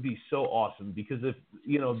so awesome, because if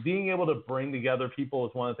being able to bring together people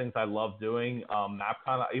is one of the things I love doing.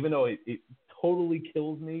 MapCon, even though it totally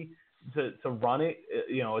kills me to run it,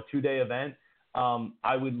 a 2-day event,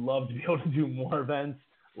 I would love to be able to do more events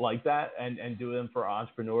like that and do them for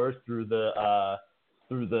entrepreneurs through the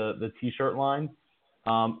T-shirt line.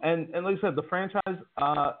 And like I said, the franchise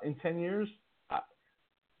in 10 years,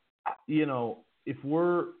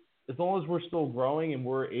 as long as we're still growing and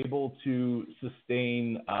we're able to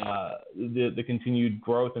sustain the continued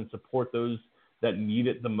growth and support those that need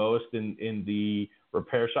it the most in the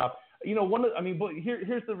repair shop. But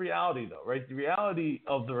here's the reality though, right? The reality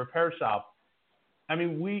of the repair shop,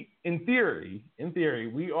 we, in theory,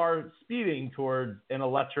 we are speeding towards an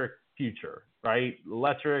electric future, right?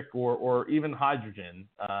 Electric or even hydrogen,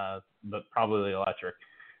 but probably electric.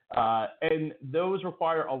 And those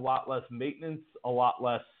require a lot less maintenance, a lot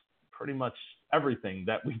less pretty much everything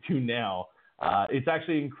that we do now. It's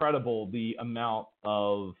actually incredible the amount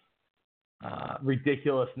of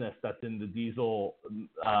ridiculousness that's in the diesel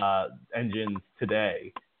engines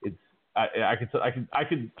today.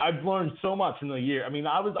 I've learned so much in a year.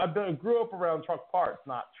 I grew up around truck parts,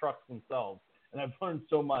 not trucks themselves, and I've learned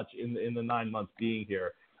so much in the 9 months being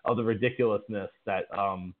here of the ridiculousness that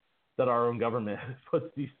our own government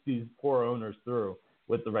puts these poor owners through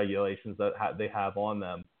with the regulations that they have on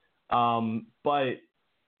them.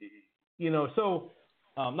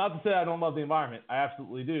 Not to say I don't love the environment, I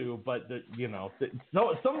absolutely do. But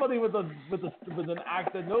somebody with an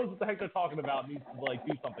act that knows what the heck they're talking about needs to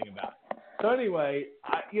do something about it. So anyway,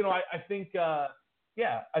 I think I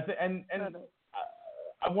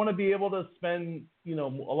want to be able to spend a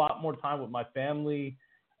lot more time with my family.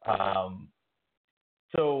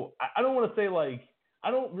 So I don't want to say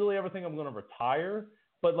I don't really ever think I'm going to retire,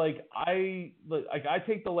 but I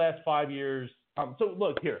take the last 5 years. So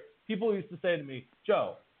look here, people used to say to me,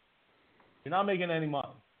 Joe, you're not making any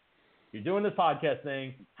money. You're doing this podcast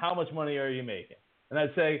thing. How much money are you making? And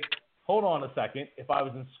I'd say, hold on a second. If I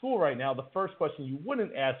was in school right now, the first question you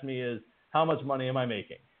wouldn't ask me is, how much money am I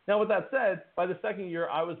making? Now, with that said, by the second year,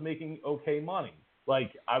 I was making okay money.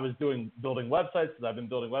 I was building websites, because I've been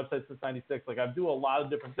building websites since '96. I do a lot of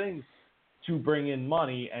different things to bring in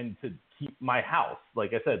money and to keep my house.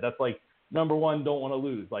 Like I said, that's number one, don't want to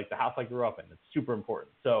lose. The house I grew up in, it's super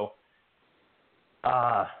important. So,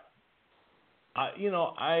 I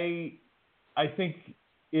think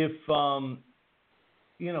if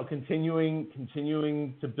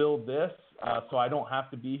continuing to build this, so I don't have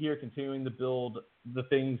to be here, continuing to build the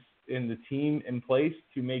things in the team in place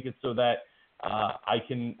to make it so that I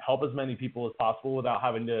can help as many people as possible without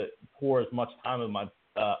having to pour as much time of mine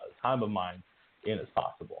in as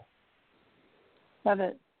possible. Love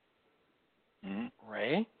it.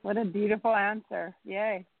 Ray? What a beautiful answer.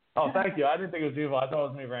 Yay. Oh, thank you. I didn't think it was beautiful. I thought it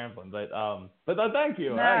was me rambling, but thank you.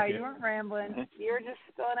 No, thank you weren't rambling. You were just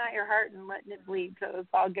spilling out your heart and letting it bleed, so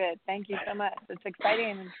it's all good. Thank you so much. It's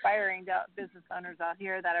exciting and inspiring to business owners out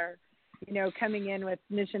here that are, coming in with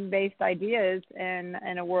mission-based ideas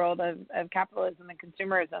in a world of capitalism and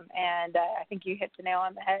consumerism. And I think you hit the nail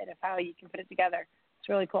on the head of how you can put it together. It's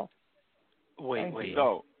really cool. Wait.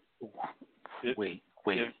 So, Wait.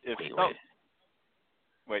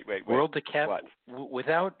 World to cap.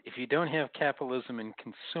 Without, if you don't have capitalism and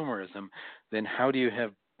consumerism, then how do you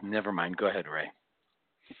have? Never mind. Go ahead, Ray.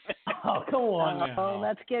 Oh, come on now.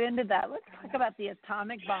 Let's get into that. Let's talk about the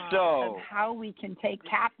atomic bomb of how we can take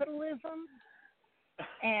capitalism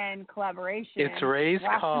and collaboration. It's Ray's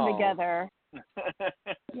call. Them together.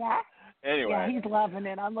 Yeah. Anyway. Yeah, he's loving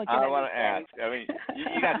it. I'm looking. I want to ask.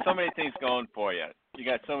 You got so many things going for you.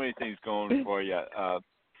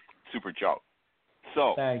 Super Joe.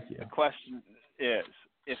 So, thank you. The question is,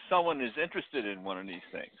 if someone is interested in one of these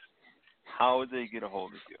things, how would they get a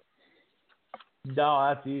hold of you? No,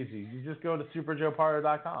 that's easy. You just go to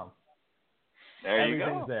superjoepardo.com. There you go.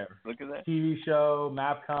 Everything's there. Look at that. TV show,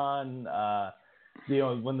 MapCon.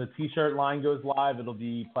 When the T-shirt line goes live, it'll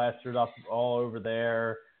be plastered up all over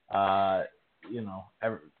there.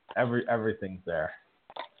 everything's there.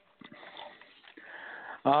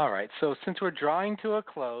 All right, so since we're drawing to a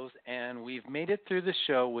close and we've made it through the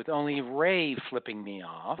show with only Ray flipping me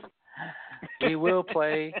off, we will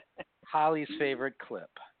play Holly's favorite clip.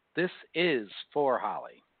 This is for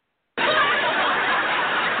Holly.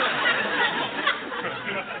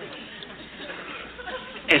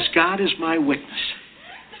 As God is my witness,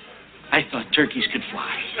 I thought turkeys could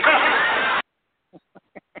fly.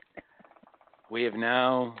 We have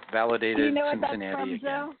now validated you know what Cincinnati that's from, again.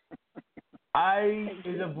 Joe?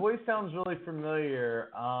 The voice sounds really familiar.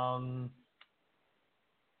 Remember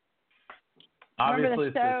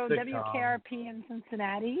the show it's a sitcom. WKRP in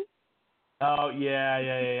Cincinnati? Oh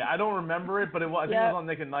yeah. I don't remember it, but I think it was on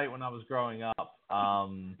Nick at Night when I was growing up.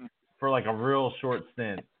 For like a real short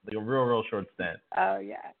stint, real short stint. Oh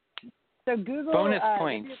yeah. So Google bonus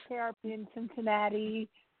points. WKRP in Cincinnati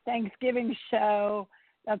Thanksgiving show.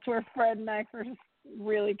 That's where Fred and I first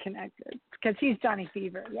really connected because he's Johnny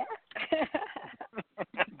Fever. Yeah.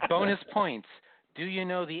 Bonus points. Do you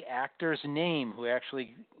know the actor's name who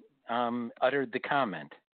actually uttered the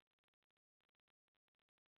comment?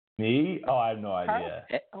 Me? Oh, I have no idea.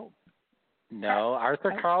 No,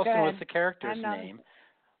 Arthur Carlson was the character's I'm not name.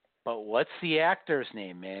 But what's the actor's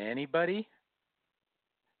name? Anybody?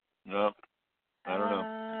 No, I don't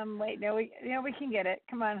know. Wait, we can get it.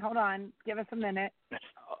 Come on, hold on. Give us a minute.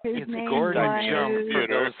 It's Gordon Jump for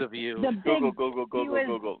those of you.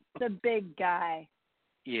 Google. The big guy.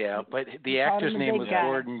 Yeah, but the actor's name was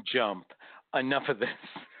Gordon Jump. Enough of this.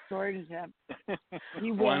 Gordon Jump.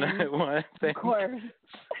 You One thing. Of course.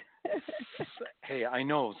 Hey, I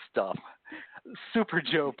know stuff. Super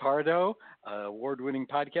Joe Pardo, award-winning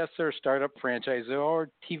podcaster, startup franchisor,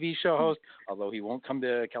 TV show host, although he won't come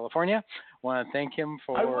to California. Want to thank him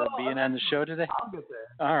for being on the show today. I'll get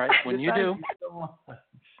there. All right, when you do,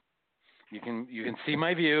 you you can see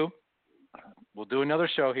my view. We'll do another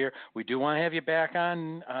show here. We do want to have you back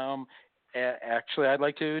on. Actually, I'd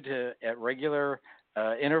like to at regular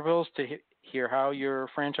intervals to hear how your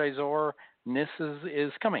franchisor-ness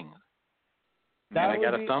is coming. And I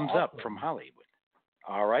got a thumbs up from Hollywood.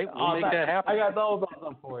 All right, we'll make that happen. I got the thumbs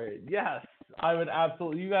up for it. Yes, I would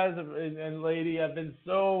absolutely. You guys and lady have been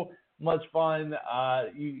so much fun.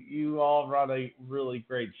 You all run a really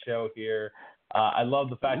great show here. I love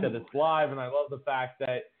the fact that it's live, and I love the fact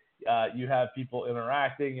that you have people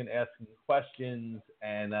interacting and asking questions.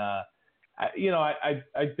 And I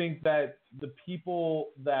think that the people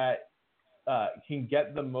that can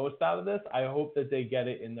get the most out of this, I hope that they get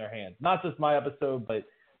it in their hands. Not just my episode, but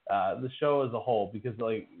the show as a whole, because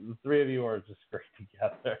like the three of you are just great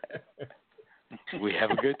together. We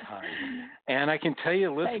have a good time. And I can tell you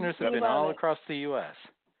listeners have been all across the U.S.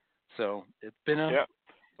 So it's been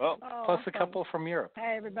plus a couple from Europe.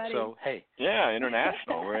 Hey, everybody. So, hey. Yeah,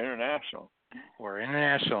 international. We're international. We're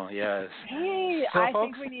international, yes. Hey, so, I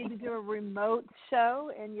folks, think we need to do a remote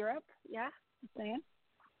show in Europe. Yeah, I'm saying.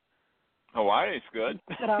 Hawaii's good.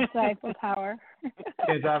 But off the Eiffel Tower.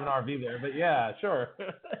 Can't drive an RV there, but yeah, sure.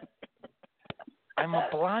 I'm a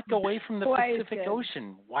block away from the Pacific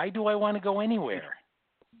Ocean. Why do I want to go anywhere?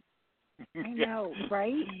 I know,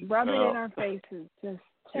 right? Rub it in our faces.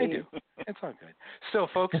 I do. It's all good. So,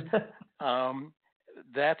 folks,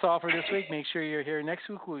 that's all for this week. Make sure you're here next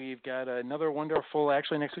week. We've got another wonderful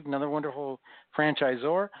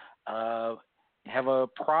franchisor. Have a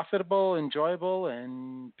profitable, enjoyable,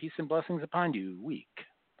 and peace and blessings upon you week.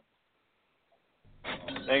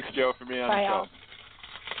 Thanks, Joe, for being on the show.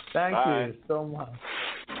 Thank you so much.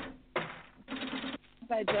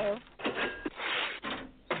 Bye, Joe.